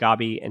of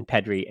Gabi and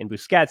Pedri and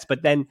Busquets.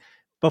 But then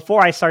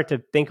before I start to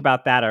think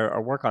about that or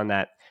work on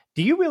that,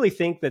 do you really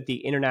think that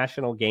the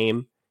international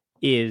game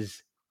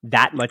is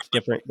that much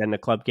different than the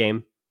club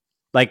game?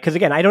 Like, because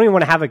again, I don't even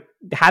want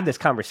to have this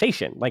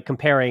conversation, like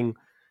comparing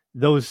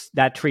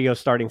that trio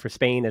starting for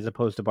Spain as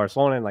opposed to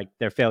Barcelona and like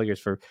their failures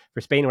for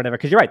Spain or whatever.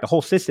 Because you're right, the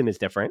whole system is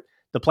different.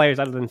 The players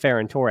other than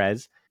Ferran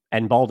Torres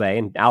and Balde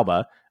and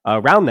Alba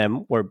around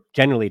them were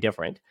generally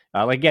different.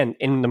 Again,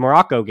 in the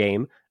Morocco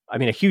game, I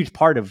mean, a huge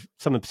part of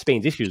some of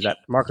Spain's issues that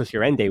Marcos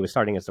Llorente was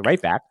starting as the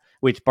right back,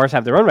 which Barca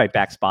have their own right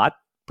back spot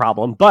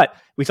problem. But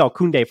we saw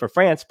Koundé for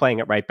France playing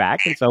at right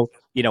back. And so,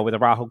 with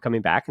Araujo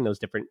coming back and those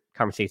different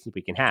conversations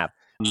we can have.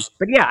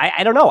 But yeah,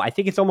 I don't know. I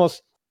think it's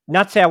almost,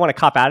 not to say I want to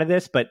cop out of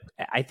this, but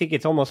I think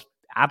it's almost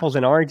apples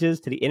and oranges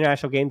to the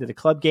international game, to the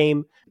club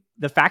game.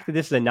 The fact that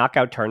this is a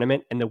knockout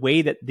tournament and the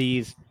way that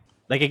these,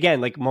 like again,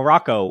 like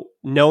Morocco,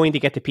 knowing to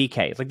get to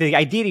PKs, like the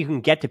idea that you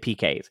can get to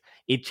PKs,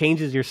 it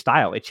changes your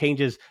style. It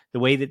changes the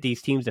way that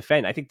these teams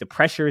defend. I think the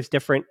pressure is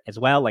different as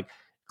well. Like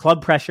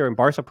club pressure and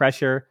Barca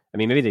pressure. I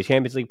mean, maybe the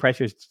Champions League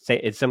pressure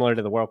is similar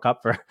to the World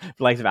Cup for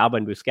the likes of Alba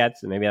and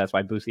Busquets, and maybe that's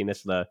why Busi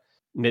missed the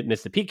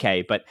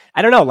PK. But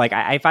I don't know. Like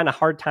I find a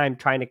hard time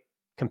trying to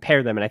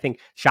compare them, and I think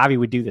Xavi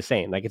would do the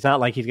same. Like it's not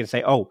like he's going to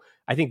say, "Oh,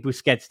 I think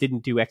Busquets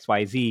didn't do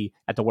XYZ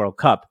at the World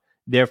Cup,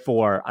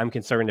 therefore I'm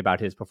concerned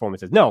about his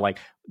performances." No, like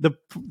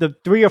the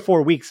 3 or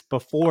 4 weeks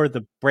before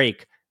the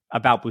break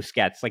about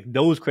Busquets, like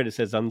those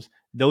criticisms,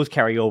 those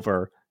carry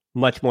over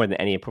much more than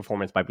any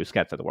performance by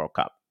Busquets at the World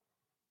Cup.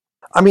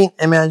 I mean,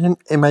 imagine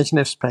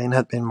if Spain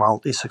had been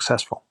mildly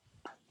successful,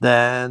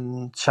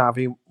 then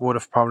Xavi would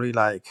have probably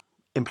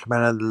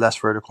implemented a less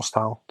vertical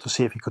style to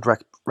see if he could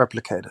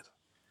replicate it.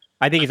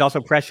 I think he's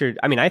also pressured.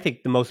 I mean, I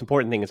think the most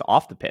important thing is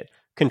off the pit,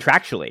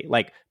 contractually.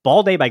 Like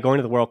Balde, by going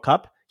to the World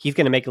Cup, he's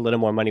going to make a little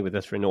more money with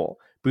this renewal.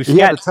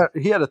 Busquets,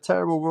 he had a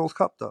terrible World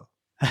Cup though.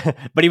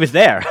 But he was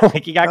there.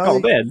 Like he got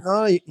called in.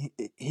 No,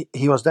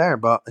 he was there,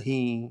 but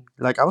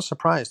I was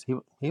surprised.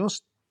 He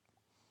was.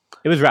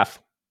 It was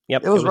rough.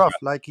 Yep, it was rough.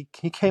 Like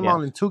he came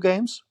on in 2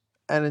 games,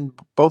 and in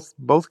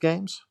both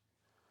games,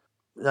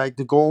 like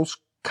the goals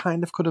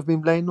kind of could have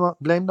been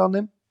blamed on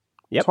him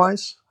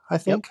twice. I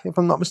think, if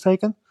I'm not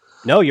mistaken.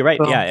 No, you're right.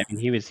 So, yeah, I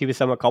mean, he was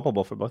somewhat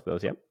culpable for both of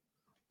those. Yep.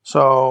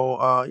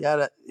 So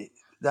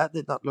that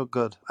did not look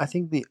good. I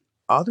think the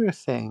other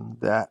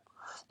takeaway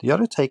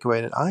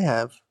that I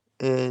have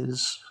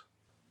is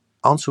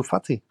Ansu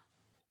Fati.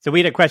 So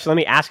we had a question. Let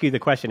me ask you the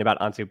question about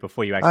Ansu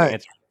before you actually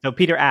answer. So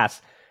Peter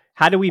asks,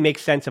 how do we make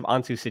sense of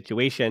Ansu's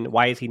situation?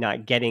 Why is he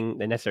not getting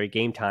the necessary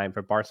game time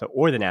for Barca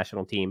or the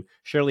national team?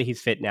 Surely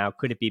he's fit now.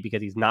 Could it be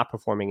because he's not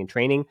performing in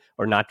training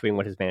or not doing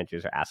what his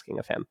managers are asking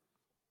of him?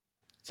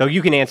 So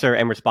you can answer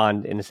and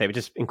respond in the same,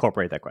 just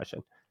incorporate that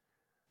question.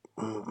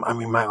 I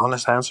mean, my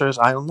honest answer is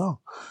I don't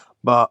know.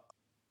 But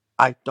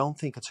I don't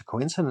think it's a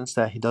coincidence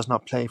that he does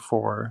not play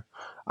for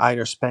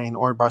either Spain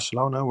or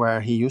Barcelona,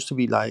 where he used to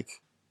be like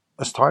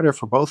a starter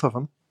for both of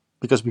them.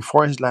 Because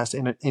before his last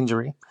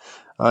injury,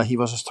 he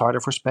was a starter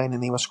for Spain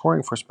and he was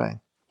scoring for Spain.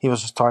 He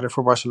was a starter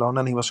for Barcelona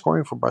and he was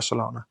scoring for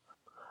Barcelona.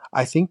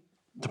 I think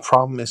the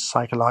problem is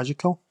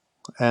psychological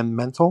and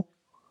mental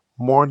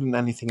more than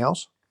anything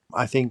else.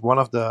 I think one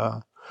of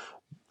the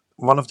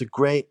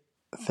great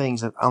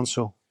things that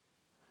Ansu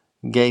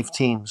gave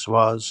teams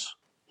was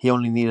he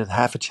only needed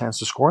half a chance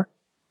to score.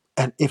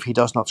 And if he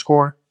does not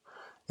score,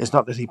 it's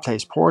not that he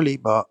plays poorly,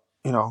 but,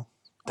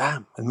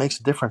 damn, it makes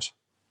a difference.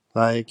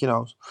 Like,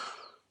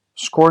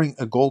 scoring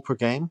a goal per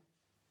game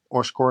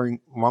or scoring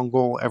one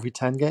goal every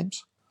 10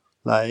 games,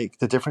 like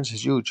the difference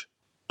is huge.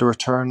 The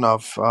return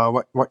of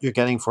what you're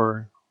getting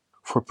for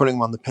putting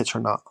him on the pitch or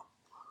not.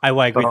 I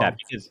agree with So, that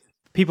because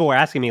people were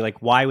asking me,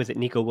 like, why was it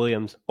Nico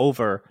Williams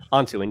over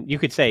Ansu? And you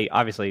could say,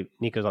 obviously,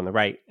 Nico's on the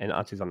right and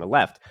Ansu's on the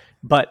left.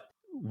 But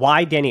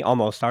why Danny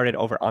Olmo started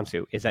over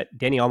Ansu is that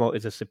Danny Olmo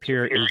is a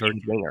superior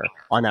inverted winger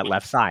on that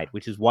left side,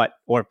 which is what,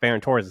 or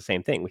Ferran Torres is the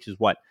same thing, which is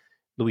what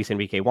Luis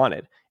Enrique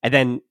wanted. And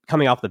then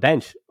coming off the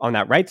bench on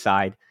that right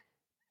side,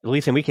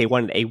 Luis Enrique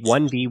wanted a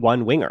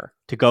 1v1 winger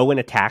to go and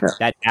attack yeah,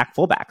 that back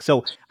fullback.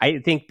 So I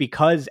think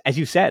because, as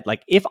you said,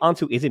 like if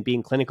Ansu isn't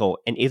being clinical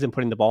and isn't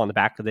putting the ball in the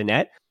back of the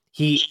net,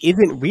 he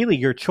isn't really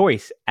your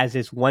choice as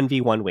this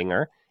 1v1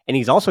 winger. And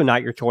he's also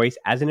not your choice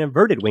as an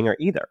inverted winger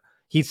either.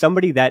 He's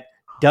somebody that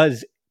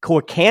does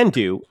or can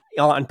do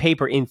on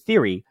paper, in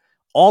theory,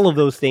 all of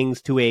those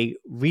things to a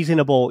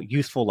reasonable,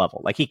 useful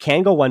level. Like he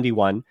can go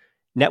 1v1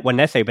 net when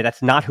necessary, but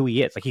that's not who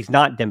he is. Like he's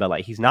not Dembele.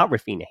 He's not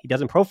Rafinha. He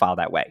doesn't profile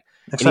that way.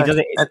 And he exactly.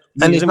 doesn't. And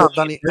He he's doesn't not really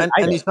Danny invert and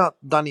either. he's not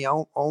Danny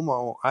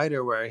Olmo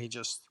either, where he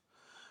just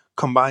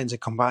combines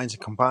and combines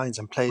and combines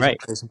and plays and Right.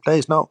 plays and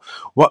plays. No,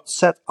 what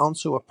set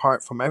Ansu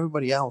apart from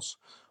everybody else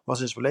was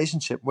his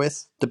relationship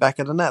with the back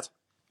of the net.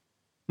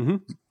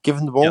 Mm-hmm. Give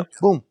him the Yep.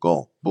 ball, boom,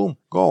 goal, boom,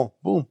 goal,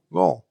 boom,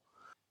 goal.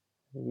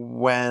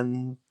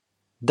 When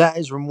that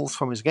is removed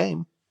from his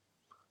game,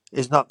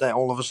 it's not that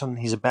all of a sudden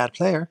he's a bad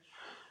player,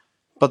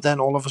 but then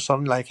all of a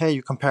sudden, like, hey,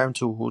 you compare him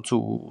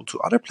to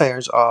other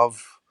players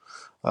of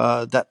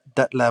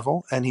that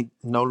level, and he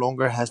no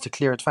longer has the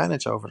clear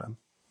advantage over them.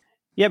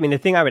 Yeah, I mean, the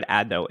thing I would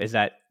add, though, is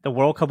that the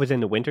World Cup is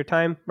in the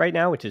wintertime right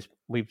now, which is,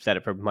 we've said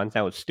it for months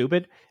now, it's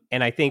stupid.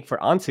 And I think for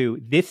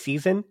Ansu, this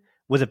season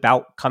was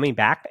about coming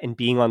back and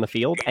being on the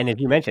field. And as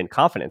you mentioned,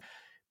 confidence.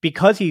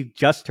 Because he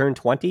just turned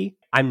 20,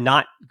 I'm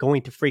not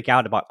going to freak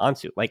out about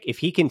Ansu. Like, if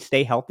he can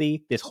stay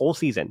healthy this whole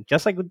season,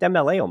 just like with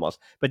Dembele almost,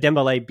 but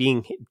Dembele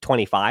being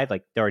 25,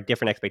 like, there are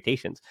different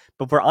expectations.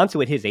 But for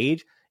Ansu at his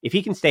age, if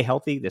he can stay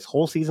healthy this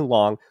whole season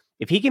long,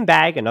 if he can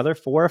bag another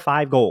 4 or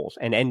 5 goals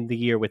and end the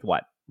year with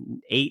what?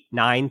 8,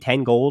 9,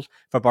 10 goals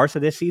for Barca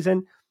this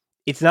season.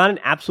 It's not an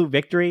absolute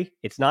victory.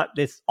 It's not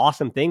this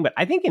awesome thing, but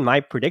I think in my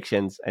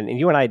predictions, and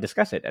you and I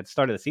discussed it at the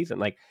start of the season,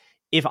 like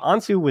if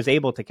Ansu was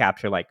able to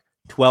capture like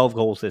 12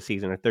 goals this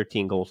season or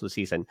 13 goals this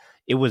season,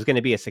 it was going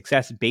to be a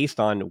success based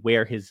on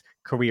where his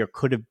career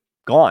could have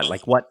gone,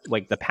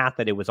 like the path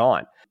that it was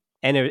on.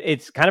 And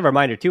it's kind of a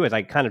reminder too, as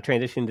I kind of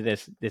transition to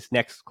this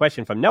next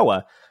question from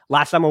Noah.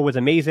 Last summer was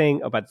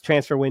amazing about the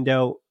transfer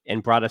window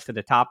and brought us to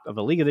the top of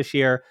the league this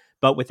year.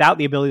 But without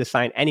the ability to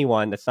sign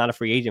anyone that's not a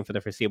free agent for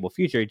the foreseeable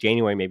future,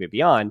 January, maybe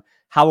beyond,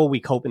 how will we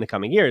cope in the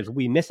coming years?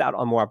 We miss out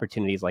on more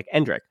opportunities like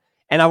Endrick.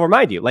 And I'll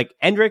remind you, like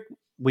Endrick,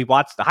 we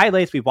watched the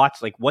highlights, we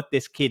watched like what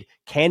this kid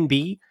can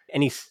be.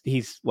 And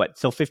he's what,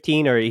 still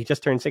 15 or he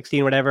just turned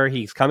 16, whatever.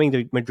 He's coming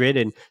to Madrid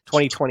in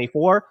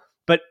 2024.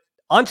 But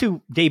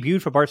Ansu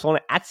debuted for Barcelona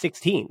at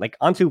 16. Like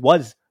Ansu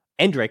was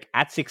Endrick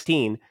at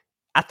 16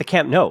 at the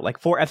Camp Nou, like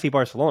for FC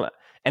Barcelona.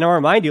 And I'll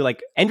remind you,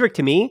 like Endrick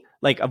to me,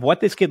 like of what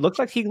this kid looks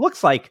like, he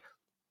looks like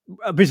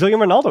Brazilian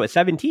Ronaldo at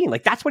 17.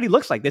 Like that's what he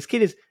looks like. This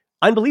kid is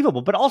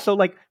unbelievable. But also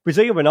like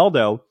Brazilian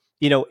Ronaldo,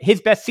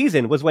 his best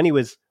season was when he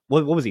was,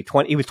 what was he,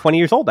 20? He was 20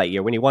 years old that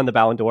year when he won the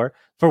Ballon d'Or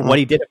for what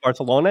he did at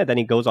Barcelona. Then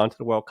he goes on to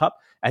the World Cup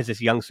as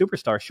this young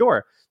superstar,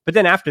 sure. But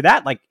then after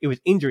that, like it was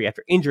injury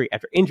after injury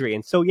after injury.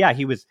 And so, yeah,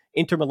 he was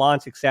Inter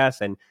Milan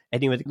success and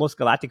he was Los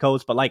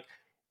Galacticos. But like,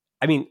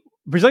 I mean,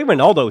 Brazilian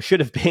Ronaldo should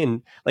have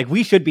been like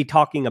we should be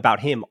talking about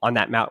him on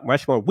that Mount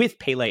Rushmore with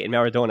Pele and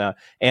Maradona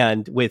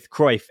and with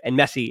Cruyff and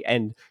Messi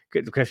and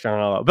Cristiano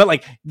Ronaldo. But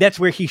like that's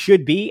where he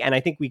should be, and I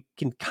think we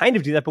can kind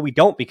of do that, but we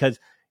don't because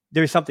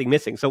there's something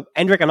missing. So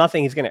Endrick, I'm not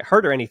saying he's going to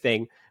hurt or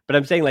anything, but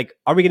I'm saying like,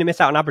 are we going to miss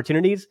out on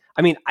opportunities?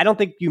 I mean, I don't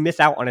think you miss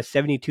out on a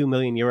 72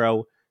 million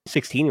euro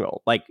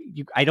 16-year-old. Like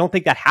I don't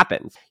think that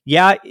happens.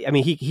 Yeah, I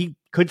mean he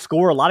could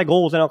score a lot of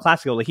goals in El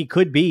Clasico. Like he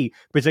could be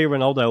Brazilian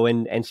Ronaldo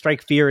and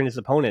strike fear in his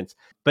opponents.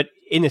 But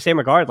in the same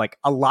regard, like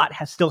a lot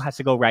still has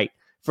to go right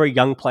for a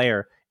young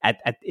player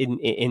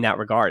in that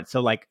regard.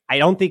 So like I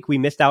don't think we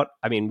missed out.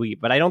 I mean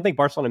but I don't think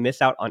Barcelona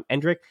missed out on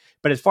Endrick.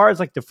 But as far as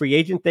like the free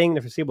agent thing,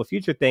 the foreseeable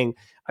future thing,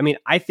 I mean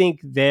I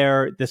think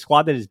the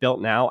squad that is built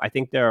now, I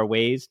think there are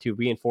ways to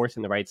reinforce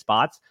in the right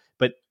spots.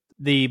 But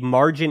the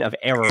margin of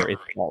error is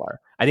smaller.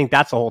 I think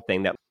that's the whole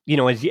thing that,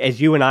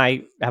 as you and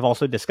I have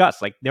also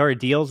discussed, like there are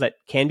deals that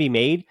can be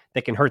made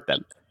that can hurt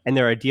them. And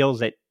there are deals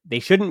that they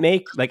shouldn't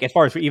make, like as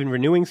far as even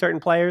renewing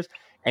certain players.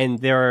 And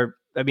there are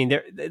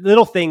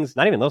little things,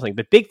 not even little things,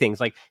 but big things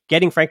like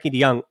getting Frankie de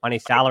Jong on a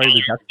salary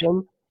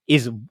reduction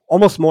is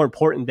almost more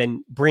important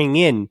than bringing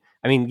in.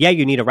 I mean, yeah,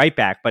 you need a right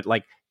back, but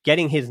like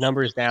getting his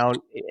numbers down,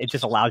 it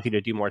just allows you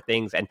to do more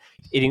things. And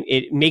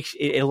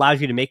it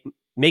allows you to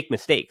make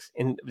mistakes.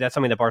 And that's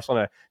something that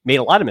Barcelona made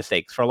a lot of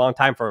mistakes for a long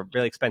time for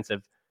really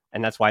expensive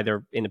and that's why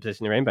they're in the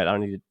position they're in. But I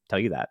don't need to tell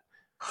you that.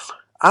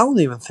 I don't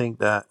even think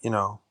that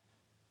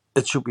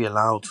it should be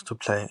allowed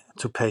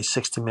to pay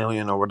 60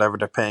 million or whatever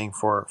they're paying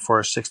for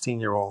a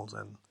 16-year-old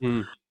and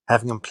Mm.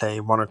 having him play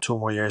 1 or 2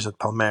 more years at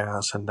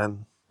Palmeiras, and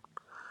then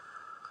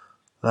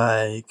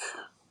like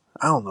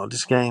I don't know,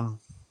 this game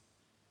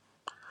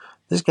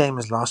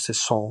has lost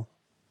its soul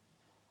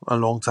a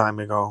long time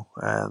ago,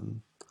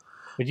 and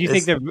But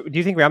it's do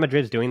you think Real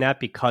Madrid is doing that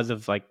because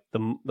of like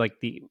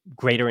the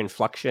greater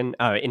influxion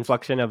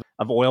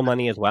of oil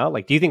money as well?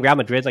 Like, do you think Real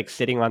Madrid's like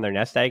sitting on their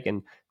nest egg,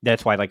 and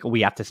that's why like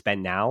we have to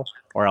spend now,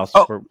 or else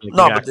oh we're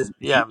no, not but going to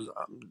yeah, compete?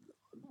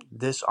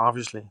 this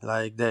obviously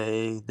like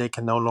they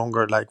can no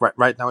longer like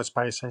right now it's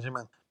Paris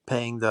Saint-Germain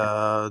paying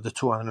the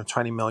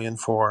 220 million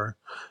for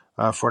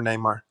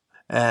Neymar,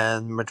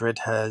 and Madrid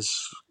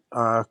has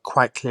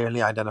quite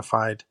clearly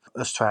identified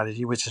a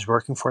strategy which is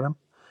working for them,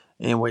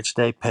 in which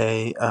they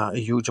pay a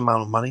huge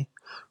amount of money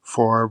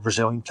for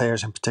Brazilian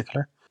players in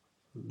particular.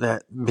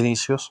 That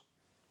Vinicius,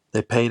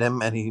 they paid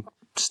him, and he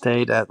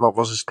stayed at what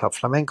was his club,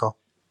 Flamengo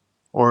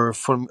or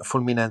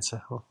Fulminense,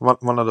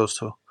 one of those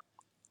two.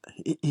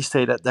 He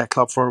stayed at that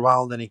club for a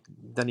while.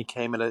 Then he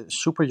came at a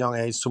super young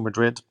age to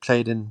Madrid,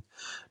 played in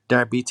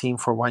their B team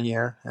for 1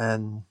 year,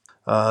 and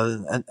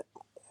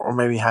or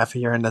maybe half a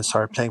year, and then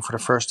started playing for the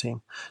first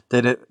team.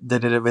 They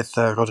did it with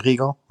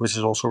Rodrigo, which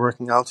is also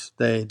working out.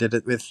 They did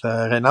it with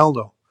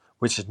Ronaldo,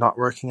 which is not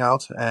working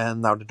out,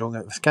 and now they're doing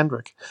it with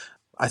Kendrick.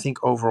 I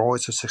think overall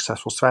it's a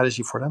successful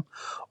strategy for them.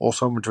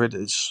 Also, Madrid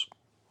is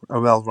a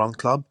well-run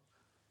club,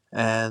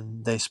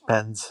 and they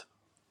spend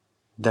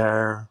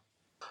their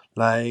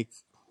like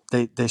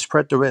they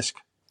spread the risk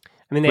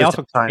I mean, they with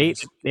also their cut bait.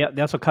 signings.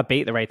 They also cut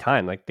bait at the right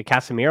time, like the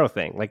Casemiro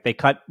thing. Like they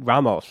cut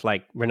Ramos,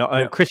 like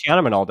Yeah.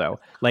 Cristiano Ronaldo.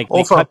 Like they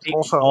Also, cut bait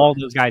with also, all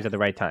those guys at the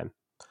right time.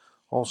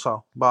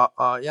 but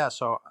yeah.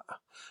 So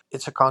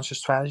it's a conscious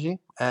strategy,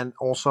 and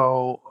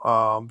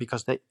also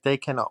because they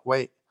cannot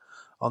wait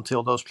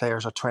until those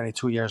players are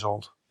 22 years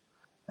old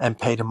and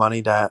pay the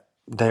money that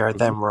they are Mhm.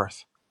 then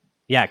worth.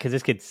 Yeah, because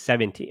this kid's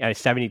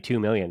 72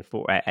 million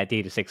for at the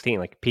age of 16.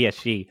 Like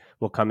PSG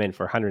will come in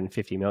for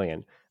 150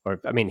 million, or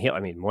I mean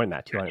more than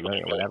that, 200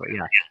 million or whatever.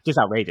 Yeah, just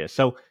outrageous.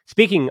 So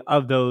speaking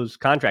of those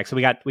contracts, so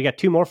we got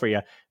two more for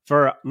you.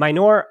 For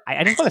Minor,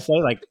 I just want to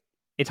say like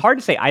it's hard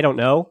to say I don't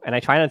know, and I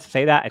try not to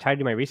say that. I try to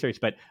do my research,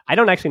 but I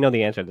don't actually know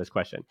the answer to this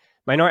question.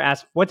 Minor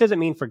asks, what does it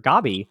mean for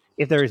Gabi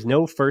if there is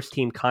no first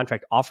team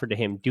contract offered to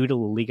him due to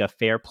La Liga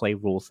fair play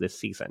rules this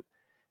season?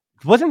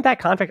 Wasn't that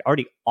contract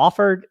already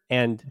offered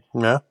and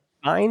Yeah,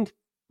 signed,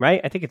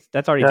 right? I think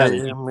that's already yeah,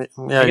 done.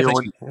 yeah. I guess You I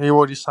already should. you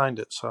already signed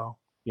it. So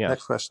Yeah.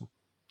 next question.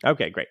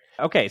 Okay, great.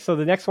 Okay, so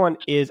the next one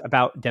is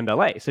about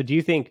Dembele. So do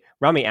you think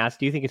Rami asked,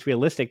 do you think it's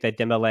realistic that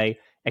Dembele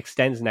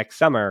extends next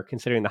summer,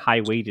 considering the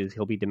high wages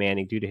he'll be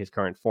demanding due to his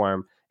current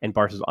form and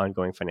Barca's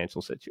ongoing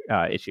financial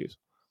issues?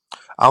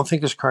 I don't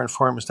think his current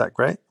form is that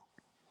great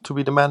to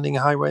be demanding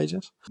high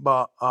wages.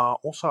 But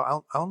also, I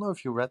don't know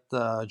if you read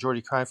the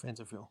Jordi Cruyff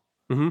interview.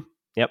 Mm-hmm.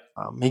 Yep.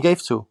 He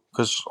gave two,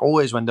 because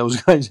always when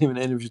those guys give an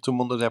interview to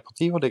Mundo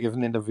Deportivo, they give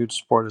an interview to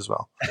sport as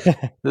well.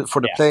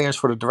 For the Yeah. players,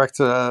 for the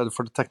director,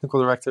 for the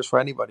technical directors, for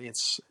anybody,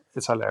 it's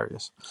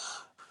hilarious.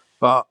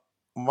 But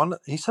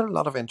he said a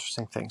lot of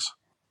interesting things,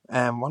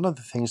 and one of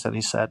the things that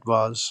he said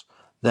was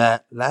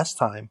that last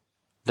time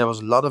there was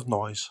a lot of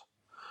noise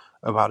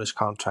about his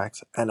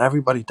contract, and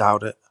everybody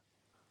doubted,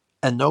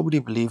 and nobody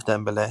believed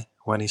Dembele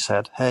when he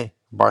said, "Hey,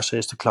 Barca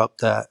is the club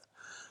that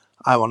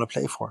I want to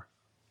play for,"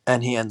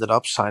 and he ended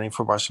up signing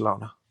for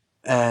Barcelona.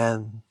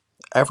 And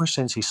ever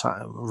since he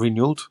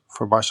renewed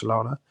for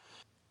Barcelona,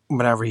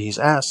 whenever he's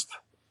asked,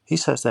 he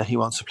says that he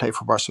wants to play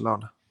for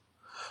Barcelona.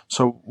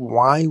 So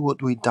why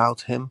would we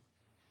doubt him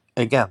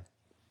again?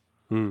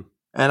 Hmm.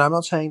 And I'm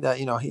not saying that,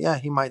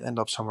 he might end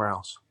up somewhere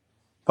else.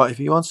 But if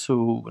he wants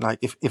to, like,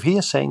 if he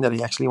is saying that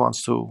he actually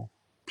wants to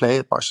play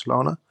at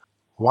Barcelona,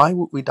 why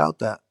would we doubt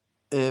that?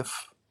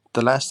 If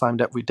the last time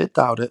that we did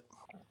doubt it,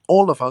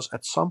 all of us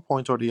at some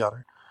point or the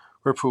other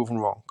were proven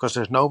wrong. Because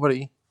there's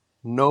nobody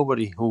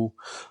who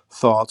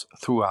thought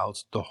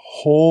throughout the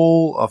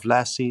whole of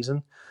last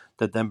season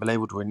that Dembele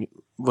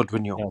would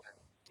renew.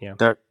 Yeah.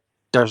 Yeah.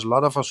 There's a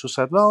lot of us who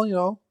said, well,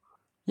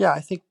 yeah, I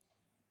think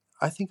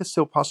it's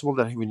still possible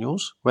that he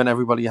renews when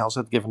everybody else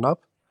had given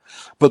up.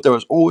 But there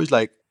was always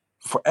like,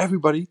 for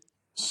everybody,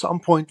 some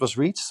point was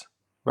reached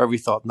where we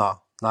thought, nah,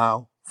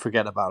 now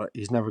forget about it.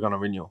 He's never going to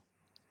renew.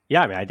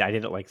 Yeah, I mean, I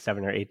did it like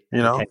 7 You or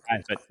know? 10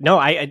 times, but no,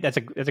 that's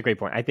a great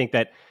point. I think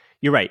that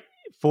you're right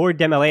for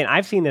Dembele, and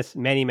I've seen this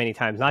many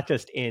times, not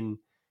just in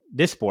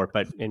this sport,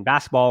 but in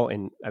basketball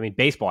and I mean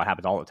baseball. It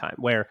happens all the time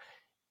where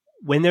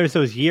when there's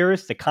those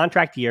years, the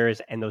contract years,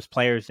 and those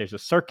players, there's a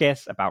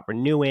circus about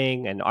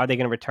renewing and are they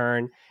going to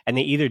return, and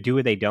they either do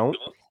or they don't.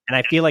 And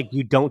I feel like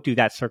you don't do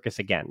that circus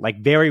again. Like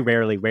very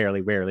rarely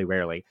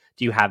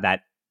do you have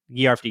that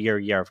year after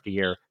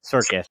year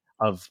circus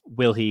of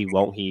will he,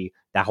 won't he,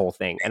 that whole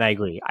thing. And I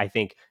agree. I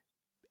think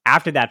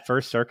after that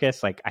first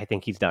circus, like I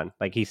think he's done.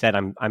 Like he said,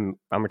 I'm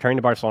returning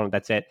to Barcelona.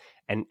 That's it,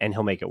 and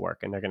he'll make it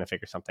work, and they're going to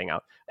figure something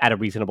out at a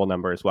reasonable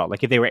number as well.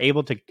 Like if they were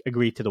able to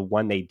agree to the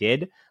one they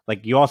did,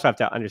 like you also have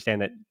to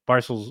understand that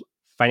Barcel's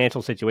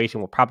financial situation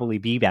will probably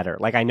be better.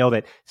 Like I know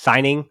that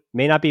signing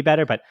may not be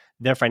better, but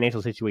their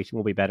financial situation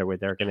will be better, where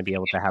they're going to be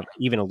able to have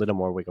even a little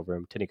more wiggle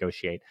room to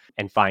negotiate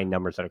and find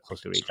numbers that are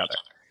close to each other.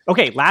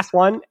 Okay, last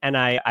one, and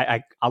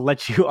I'll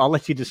let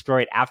you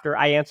destroy it after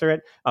I answer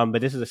it. But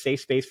this is a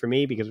safe space for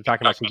me because we're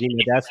talking about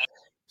Serginho Dest.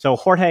 So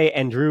Jorge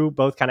and Drew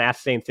both kind of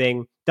asked the same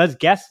thing. Does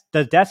Dest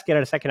get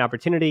a second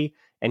opportunity?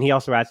 And he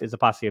also asked, is the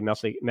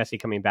possibility of Messi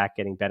coming back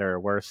getting better or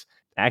worse?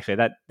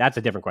 Actually, that's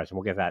a different question.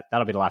 We'll get that.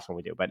 That'll be the last one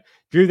we do. But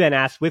Drew then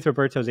asked, with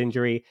Roberto's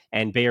injury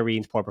and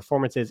Bellerin's poor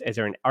performances, is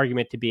there an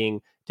argument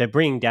to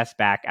bring Dest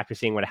back after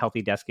seeing what a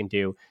healthy Dest can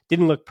do?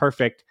 Didn't look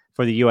perfect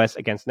for the U.S.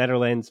 against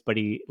Netherlands, but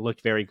he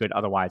looked very good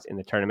otherwise in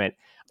the tournament.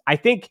 I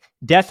think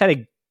Dest had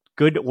a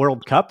good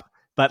World Cup,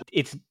 but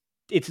it's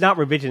not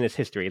revisionist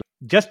history.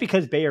 Just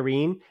because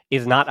Bellerin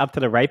is not up to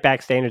the right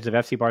back standards of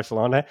FC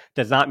Barcelona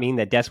does not mean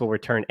that Dest will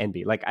return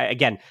envy. Like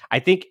I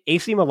think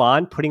AC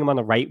Milan putting him on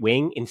the right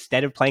wing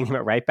instead of playing him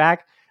at right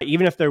back,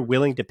 even if they're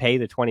willing to pay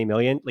the 20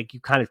 million, like you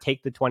kind of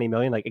take the 20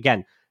 million. Like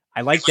again,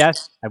 I like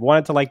Dest. I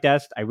wanted to like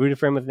Dest. I rooted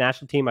for him with the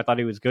national team. I thought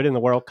he was good in the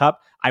World Cup.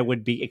 I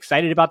would be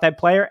excited about that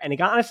player. And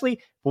honestly,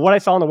 for what I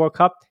saw in the World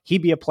Cup,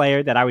 he'd be a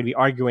player that I would be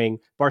arguing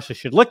Barca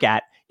should look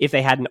at if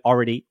they hadn't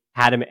already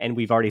had him, and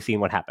we've already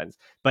seen what happens.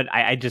 But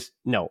I just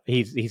no,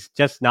 he's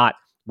just not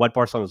what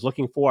Barcelona is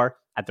looking for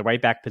at the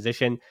right back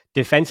position.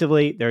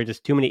 Defensively, there are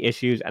just too many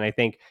issues, and I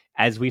think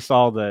as we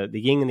saw the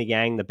yin and the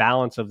yang, the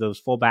balance of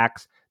those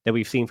fullbacks that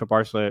we've seen for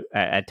Barcelona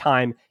at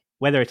time,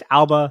 whether it's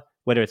Alba,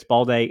 whether it's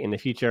Balde in the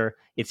future,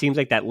 it seems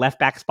like that left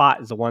back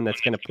spot is the one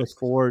that's going to push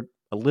forward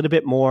a little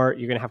bit more.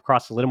 You're going to have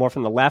crosses a little more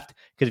from the left,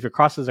 because if your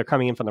crosses are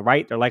coming in from the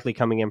right, they're likely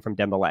coming in from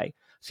Dembele.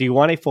 So you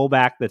want a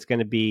fullback that's going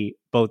to be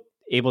both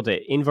able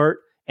to invert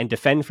and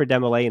defend for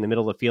Dembele in the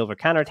middle of the field for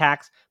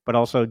counterattacks, but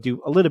also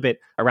do a little bit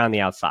around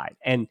the outside.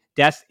 And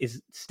Dest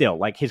is still,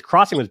 like, his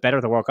crossing was better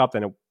at the World Cup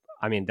than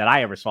that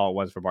I ever saw it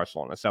was for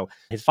Barcelona. So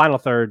his final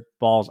third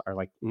balls are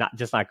like not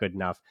good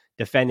enough.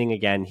 Defending,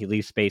 again, he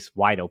leaves space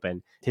wide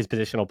open. His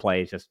positional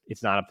play is just,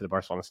 it's not up to the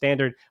Barcelona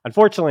standard,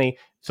 unfortunately.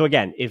 So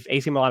again, if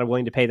AC Milan are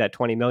willing to pay that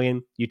 20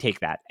 million, you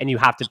take that and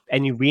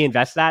you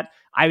reinvest that.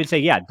 I would say,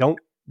 yeah, don't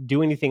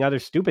do anything other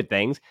stupid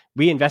things.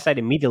 Reinvest that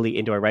immediately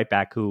into a right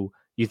back who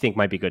you think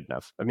might be good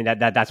enough. I mean,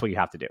 that's what you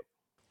have to do.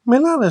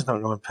 Milan is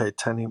not going to pay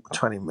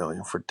 20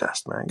 million for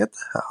Dest, man. Get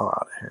the hell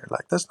out of here.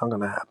 Like, that's not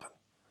going to happen.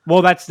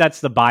 Well,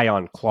 that's the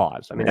buy-on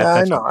clause. I mean, yeah,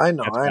 I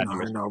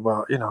know.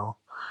 But,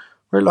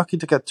 we're lucky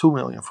to get 2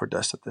 million for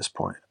Dest at this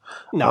point.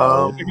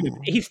 No,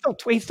 he's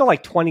still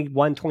like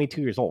 21,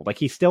 22 years old. Like,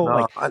 he's still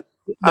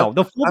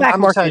the fullback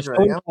market is so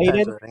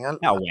inflated.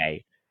 No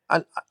way.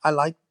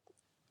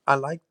 I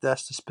like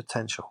Dest's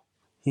potential.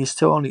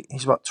 He's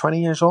about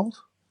 20 years old.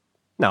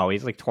 No,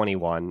 he's like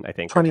 21, I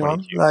think.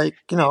 21,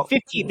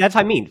 15. That's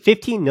what I mean.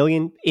 15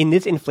 million in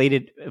this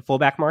inflated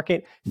fullback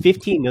market.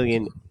 15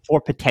 million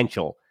for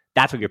potential.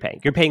 That's what you're paying.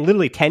 You're paying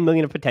literally 10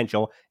 million of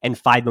potential and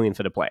 5 million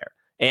for the player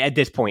at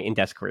this point in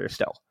Dest's career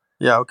still.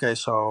 Yeah. Okay.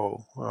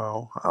 So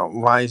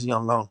why is he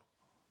on loan?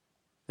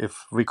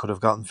 If we could have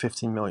gotten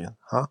 15 million,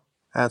 huh?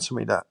 Answer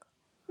me that.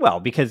 Well,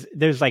 because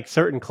there's like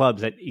certain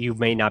clubs that you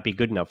may not be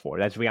good enough for.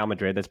 That's Real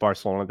Madrid, that's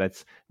Barcelona,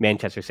 that's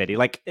Manchester City.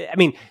 Like, I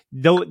mean,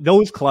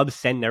 those clubs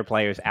send their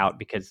players out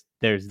because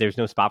there's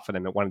no spot for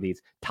them at one of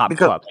these top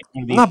clubs.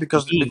 Like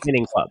because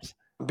winning clubs.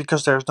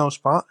 Because there's no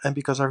spot, and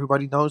because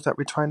everybody knows that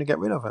we're trying to get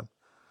rid of him.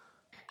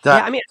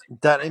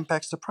 That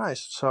impacts the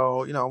price.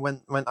 So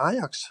when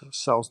Ajax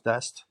sells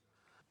Dest,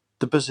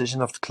 the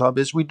position of the club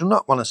is we do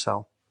not want to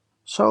sell,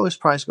 so his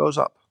price goes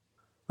up.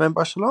 When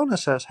Barcelona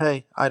says,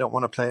 "Hey, I don't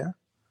want a player,"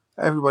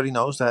 everybody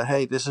knows that,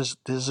 hey, this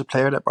is a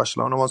player that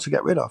Barcelona wants to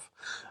get rid of,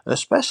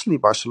 especially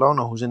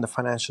Barcelona, who's in the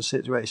financial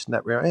situation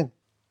that we're in.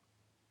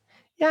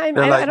 Yeah,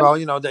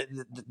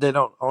 they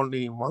don't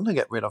only want to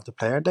get rid of the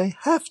player; they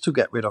have to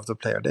get rid of the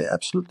player. They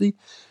absolutely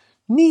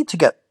need to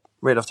get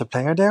rid of the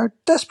player. They are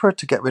desperate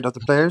to get rid of the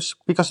players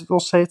because it will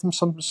save them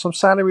some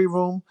salary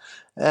room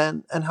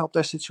and help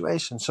their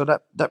situation. So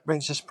that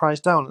brings his price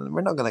down. And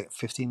we're not going to get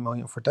 15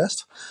 million for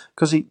Dest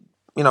because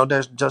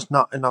there's just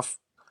not enough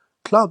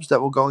clubs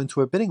that will go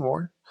into a bidding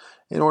war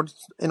in order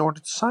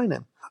to sign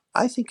him.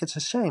 I think it's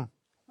a shame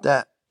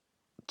that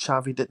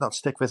Xavi did not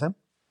stick with him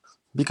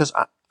because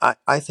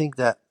I think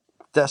that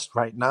Dest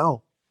right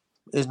now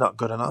is not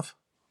good enough.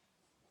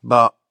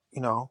 But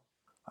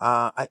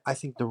I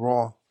think the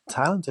raw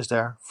talent is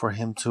there for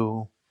him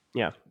to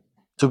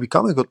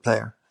become a good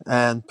player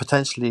and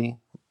potentially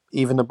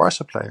even a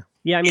Barca player.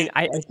 Yeah, I mean,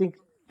 I think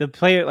the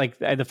player, like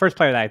the first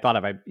player that I thought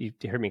of, you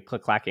heard me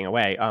clacking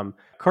away.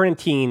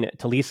 Corentin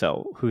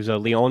Tolisso, who's a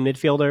Lyon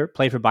midfielder,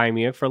 played for Bayern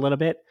Munich for a little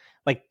bit.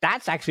 Like,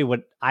 that's actually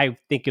what I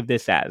think of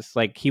this as.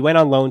 Like, he went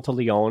on loan to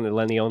Lyon, and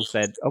Lyon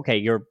said, "Okay,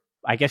 you're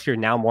I guess you're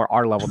now more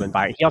our level than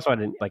Bayern. He also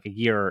had like a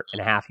year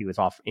and a half he was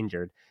off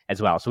injured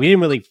as well. So he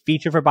didn't really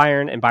feature for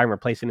Bayern, and Bayern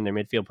replaced him in their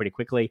midfield pretty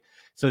quickly.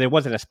 So there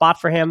wasn't a spot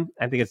for him.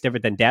 I think it's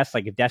different than Dest.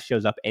 Like if Dest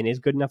shows up and is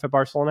good enough at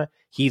Barcelona,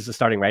 he's the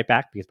starting right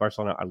back because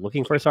Barcelona are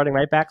looking for a starting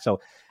right back.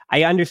 So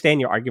I understand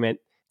your argument.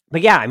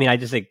 But yeah, I mean, I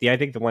think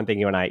the one thing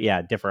you and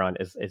I differ on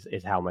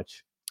is how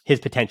much his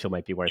potential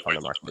might be worth on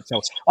the market. So,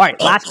 all right,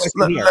 last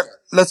question here.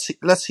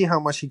 Let's see how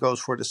much he goes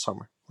for this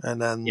summer,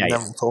 and then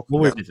we'll talk.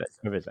 We'll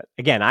revisit.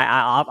 Again,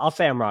 I'll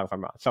say I'm wrong if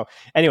I'm wrong. So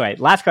anyway,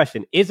 last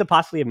question: is the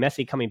possibility of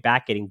Messi coming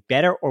back getting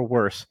better or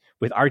worse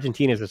with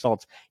Argentina's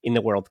results in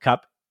the World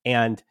Cup?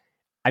 And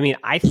I mean,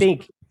 I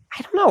don't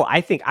know.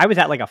 I think I was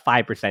at like a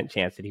 5%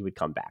 chance that he would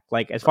come back.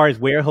 Like as far as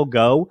where he'll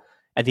go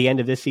at the end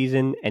of this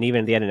season and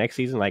even at the end of next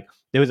season, like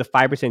there was a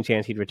 5%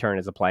 chance he'd return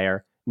as a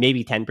player,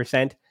 maybe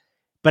 10%.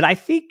 But I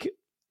think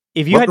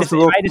if you what does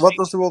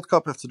the World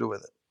Cup have to do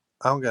with it?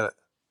 I don't get it.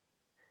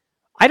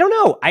 I don't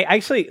know. I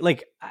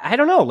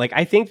don't know. Like,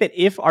 I think that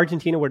if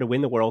Argentina were to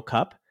win the World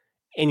Cup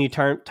and you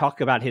talk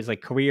about his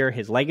like career,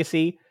 his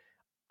legacy,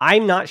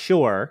 I'm not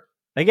sure.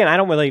 Again, I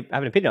don't really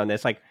have an opinion on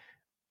this. Like,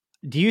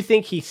 do you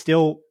think he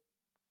still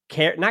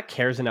not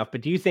cares enough,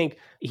 but do you think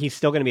he's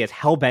still going to be as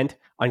hell-bent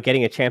on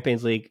getting a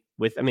Champions League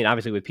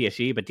obviously with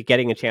PSG, but to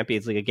getting a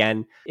Champions League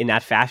again in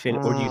that fashion?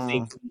 Or do you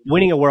think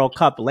winning a World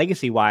Cup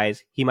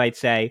legacy-wise, he might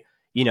say,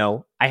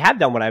 I have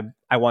done what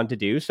I wanted to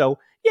do, so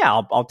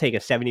yeah, I'll take a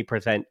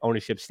 70%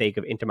 ownership stake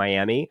of Inter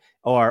Miami,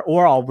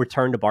 or I'll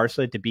return to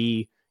Barca to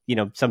be,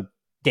 some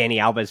Dani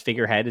Alves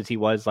figurehead as he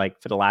was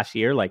like for the last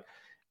year. Like,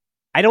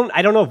 I don't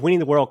know if winning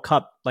the World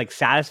Cup like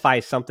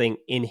satisfies something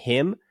in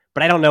him,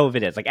 but I don't know if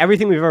it is. Like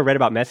everything we've ever read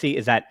about Messi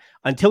is that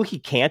until he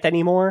can't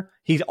anymore,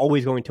 he's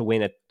always going to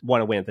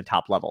want to win at the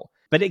top level.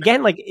 But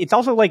again, like it's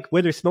also like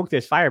where there's smoke,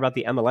 there's fire about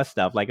the MLS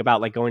stuff, like about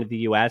like going to the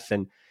US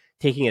and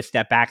taking a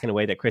step back in a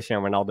way that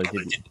Cristiano Ronaldo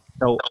didn't.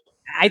 So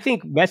I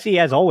think Messi,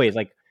 as always,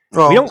 like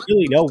we don't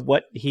really know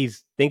what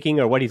he's thinking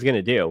or what he's going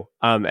to do.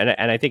 And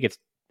I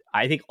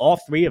think all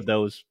three of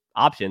those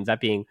options,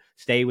 that being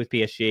stay with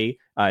PSG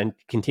and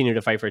continue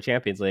to fight for a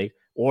Champions League,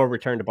 or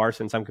return to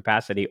Barca in some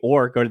capacity,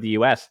 or go to the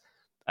US.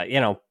 I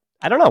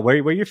don't know where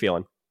you're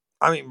feeling.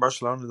 I mean,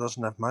 Barcelona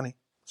doesn't have money,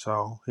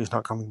 so he's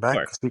not coming back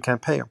because we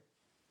can't pay him.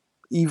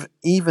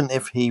 Even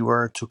if he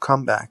were to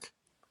come back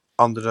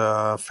under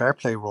the fair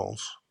play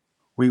rules,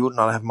 we would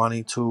not have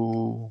money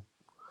to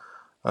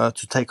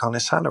take on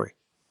his salary.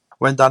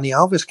 When Dani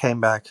Alves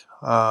came back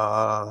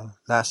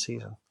last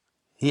season,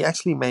 he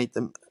actually made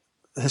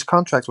his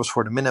contract was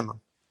for the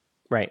minimum.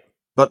 Right.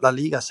 But La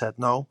Liga said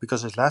no,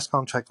 because his last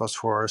contract was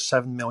for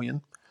 7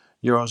 million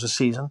euros a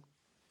season.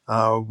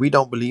 We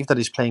don't believe that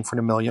he's playing for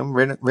the million.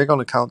 We're going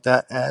to count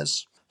that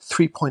as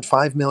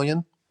 3.5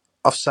 million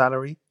of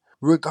salary,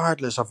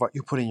 regardless of what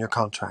you put in your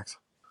contract.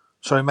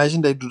 So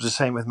imagine they do the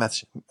same with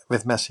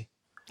Messi.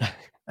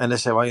 And they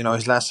say, well,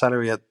 his last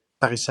salary at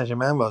Paris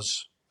Saint-Germain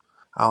was,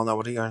 I don't know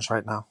what he earns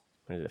right now.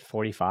 What is it,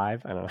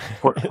 45? I don't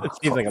know. It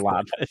seems like a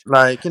lot.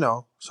 Like,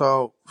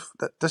 so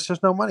there's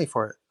just no money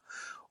for it.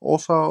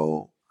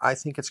 Also, I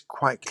think it's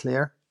quite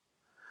clear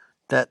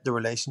that the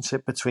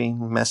relationship between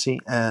Messi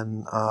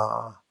and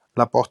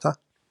Laporta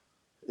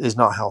is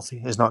not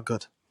healthy, is not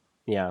good.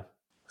 Yeah.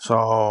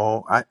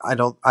 So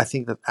I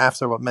think that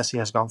after what Messi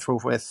has gone through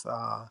with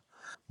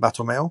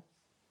Bartomeu,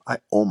 I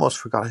almost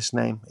forgot his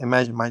name.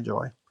 Imagine my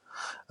joy.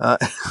 I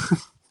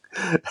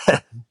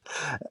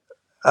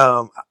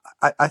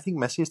think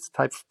Messi is the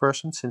type of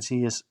person, since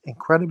he is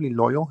incredibly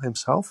loyal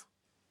himself,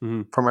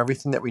 from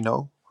everything that we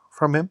know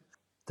from him,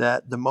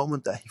 that the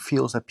moment that he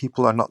feels that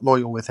people are not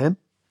loyal with him,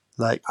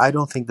 like, I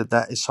don't think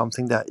that is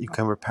something that you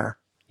can repair.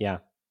 Yeah.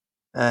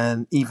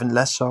 And even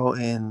less so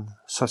in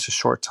such a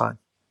short time.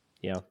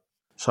 Yeah.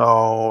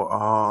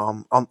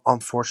 So,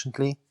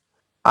 unfortunately,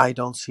 I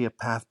don't see a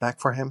path back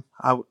for him.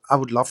 I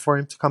would love for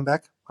him to come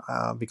back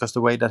because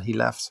the way that he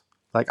left.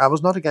 Like, I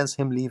was not against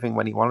him leaving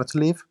when he wanted to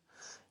leave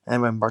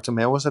and when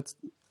Bartomeu was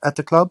at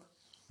the club.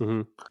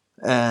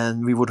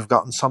 And we would have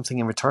gotten something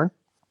in return.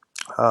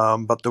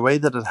 But the way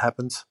that it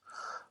happened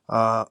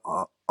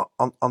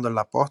under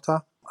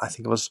Laporta, I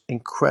think it was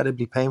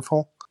incredibly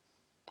painful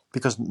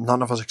because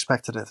none of us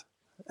expected it.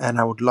 And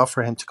I would love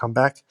for him to come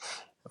back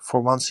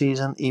for one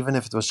season, even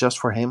if it was just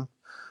for him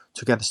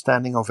to get a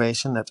standing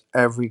ovation at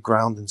every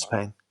ground in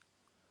Spain.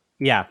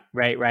 Yeah,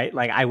 right.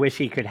 Like, I wish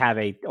he could have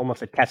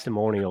almost a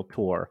testimonial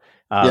tour.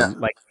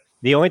 Like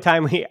the only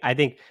time I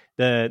think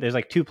there's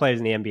like two players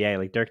in the NBA,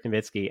 like Dirk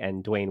Nowitzki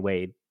and Dwayne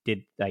Wade,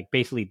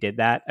 basically did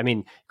that. I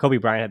mean, Kobe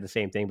Bryant had the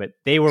same thing, but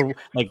they were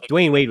like,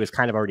 Dwayne Wade was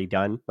kind of already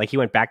done. Like, he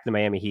went back to the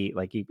Miami Heat.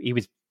 Like, he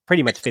was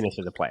pretty much finished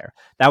as a player.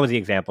 That was the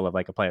example of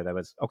like a player that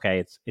was,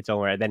 okay, it's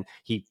over. And then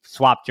he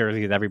swapped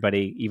jerseys with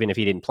everybody, even if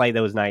he didn't play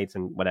those nights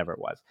and whatever it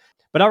was.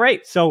 But all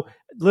right, so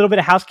a little bit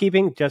of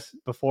housekeeping just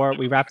before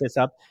we wrap this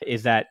up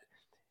is that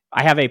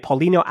I have a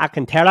Paulino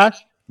Alcantara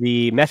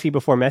the Messi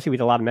Before Messi. We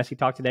did a lot of Messi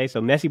talk today.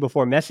 So Messi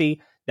Before Messi,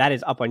 that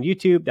is up on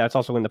YouTube. That's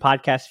also in the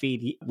podcast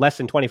feed. Less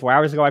than 24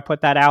 hours ago, I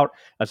put that out.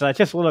 So that's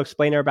just a little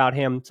explainer about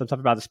him, some stuff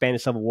about the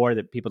Spanish Civil War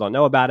that people don't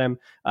know about him,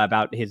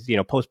 about his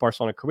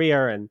post-Barcelona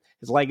career and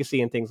his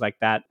legacy and things like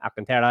that,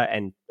 Alcantara,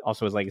 and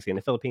also his legacy in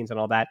the Philippines and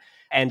all that.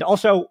 And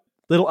also,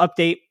 little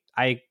update.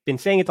 I've been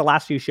saying it the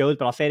last few shows,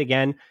 but I'll say it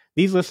again.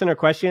 These listener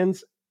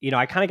questions,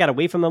 I kind of got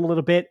away from them a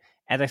little bit.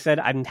 As I said,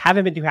 I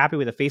haven't been too happy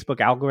with the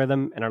Facebook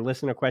algorithm and our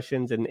listener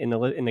questions in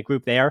the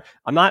group there.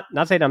 I'm not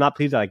saying I'm not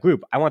pleased with that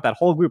group. I want that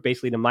whole group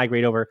basically to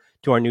migrate over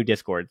to our new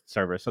Discord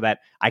server so that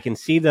I can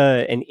see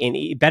and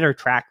better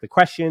track the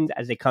questions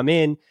as they come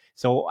in,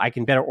 so I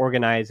can better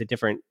organize the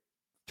different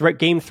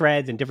game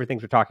threads and different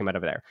things we're talking about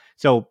over there.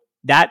 So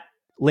that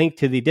link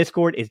to the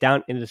Discord is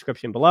down in the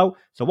description below.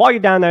 So while you're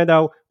down there,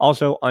 though,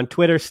 also on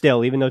Twitter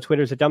still, even though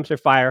Twitter's a dumpster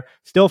fire,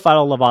 still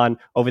follow Levon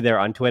over there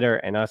on Twitter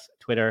and us,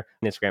 Twitter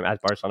and Instagram at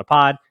Barcelona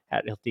Pod,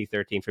 at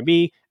Hilty13 for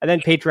me, and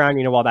then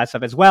Patreon, all that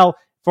stuff as well.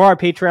 For our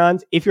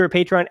Patreons, if you're a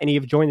Patreon and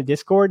you've joined the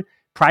Discord,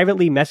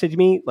 privately message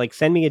me,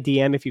 send me a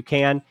DM if you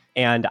can,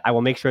 and I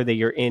will make sure that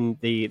you're in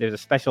there's a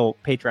special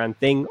Patreon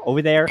thing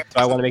over there. So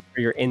I want to make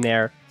sure you're in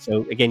there.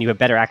 So again, you have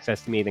better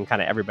access to me than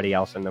kind of everybody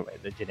else and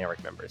the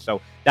generic members.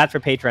 So that's for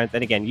Patreon.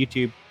 Then again, YouTube,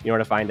 you know where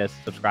to find us,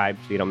 subscribe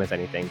so you don't miss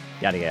anything,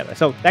 yada, yada.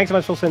 So thanks so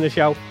much for listening to the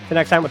show. Till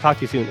next time, we'll talk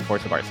to you soon in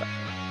Forza Barca.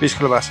 Peace,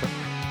 Calabasa.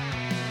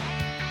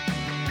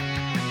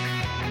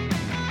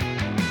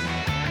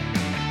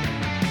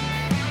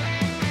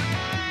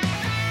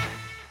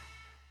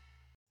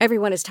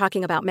 Everyone is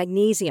talking about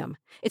magnesium.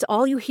 It's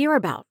all you hear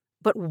about.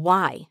 But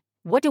why?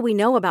 What do we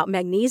know about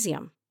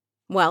magnesium?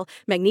 Well,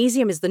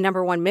 magnesium is the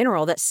number one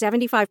mineral that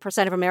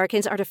 75% of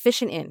Americans are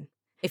deficient in.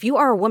 If you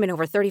are a woman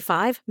over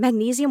 35,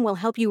 magnesium will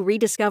help you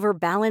rediscover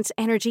balance,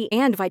 energy,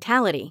 and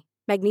vitality.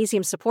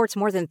 Magnesium supports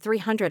more than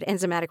 300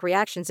 enzymatic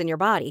reactions in your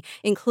body,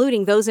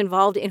 including those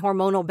involved in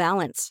hormonal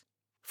balance.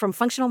 From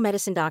functional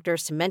medicine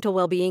doctors to mental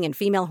well-being and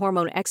female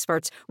hormone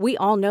experts, we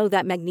all know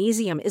that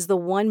magnesium is the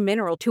one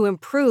mineral to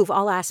improve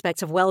all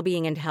aspects of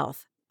well-being and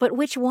health. But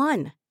which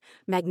one?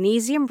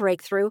 Magnesium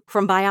Breakthrough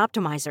from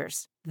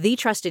Bioptimizers, the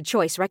trusted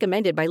choice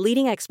recommended by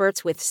leading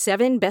experts with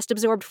 7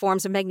 best-absorbed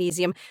forms of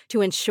magnesium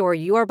to ensure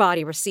your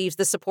body receives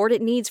the support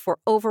it needs for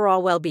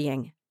overall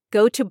well-being.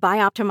 Go to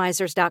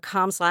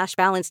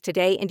bioptimizers.com/balance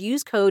today and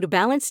use code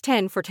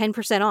BALANCE10 for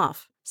 10%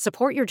 off.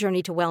 Support your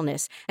journey to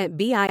wellness at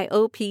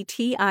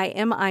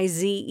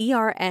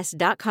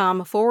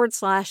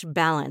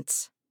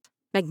bioptimizers.com/balance.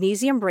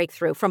 Magnesium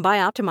Breakthrough from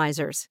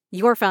Bioptimizers,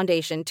 your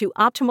foundation to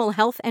optimal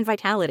health and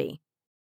vitality.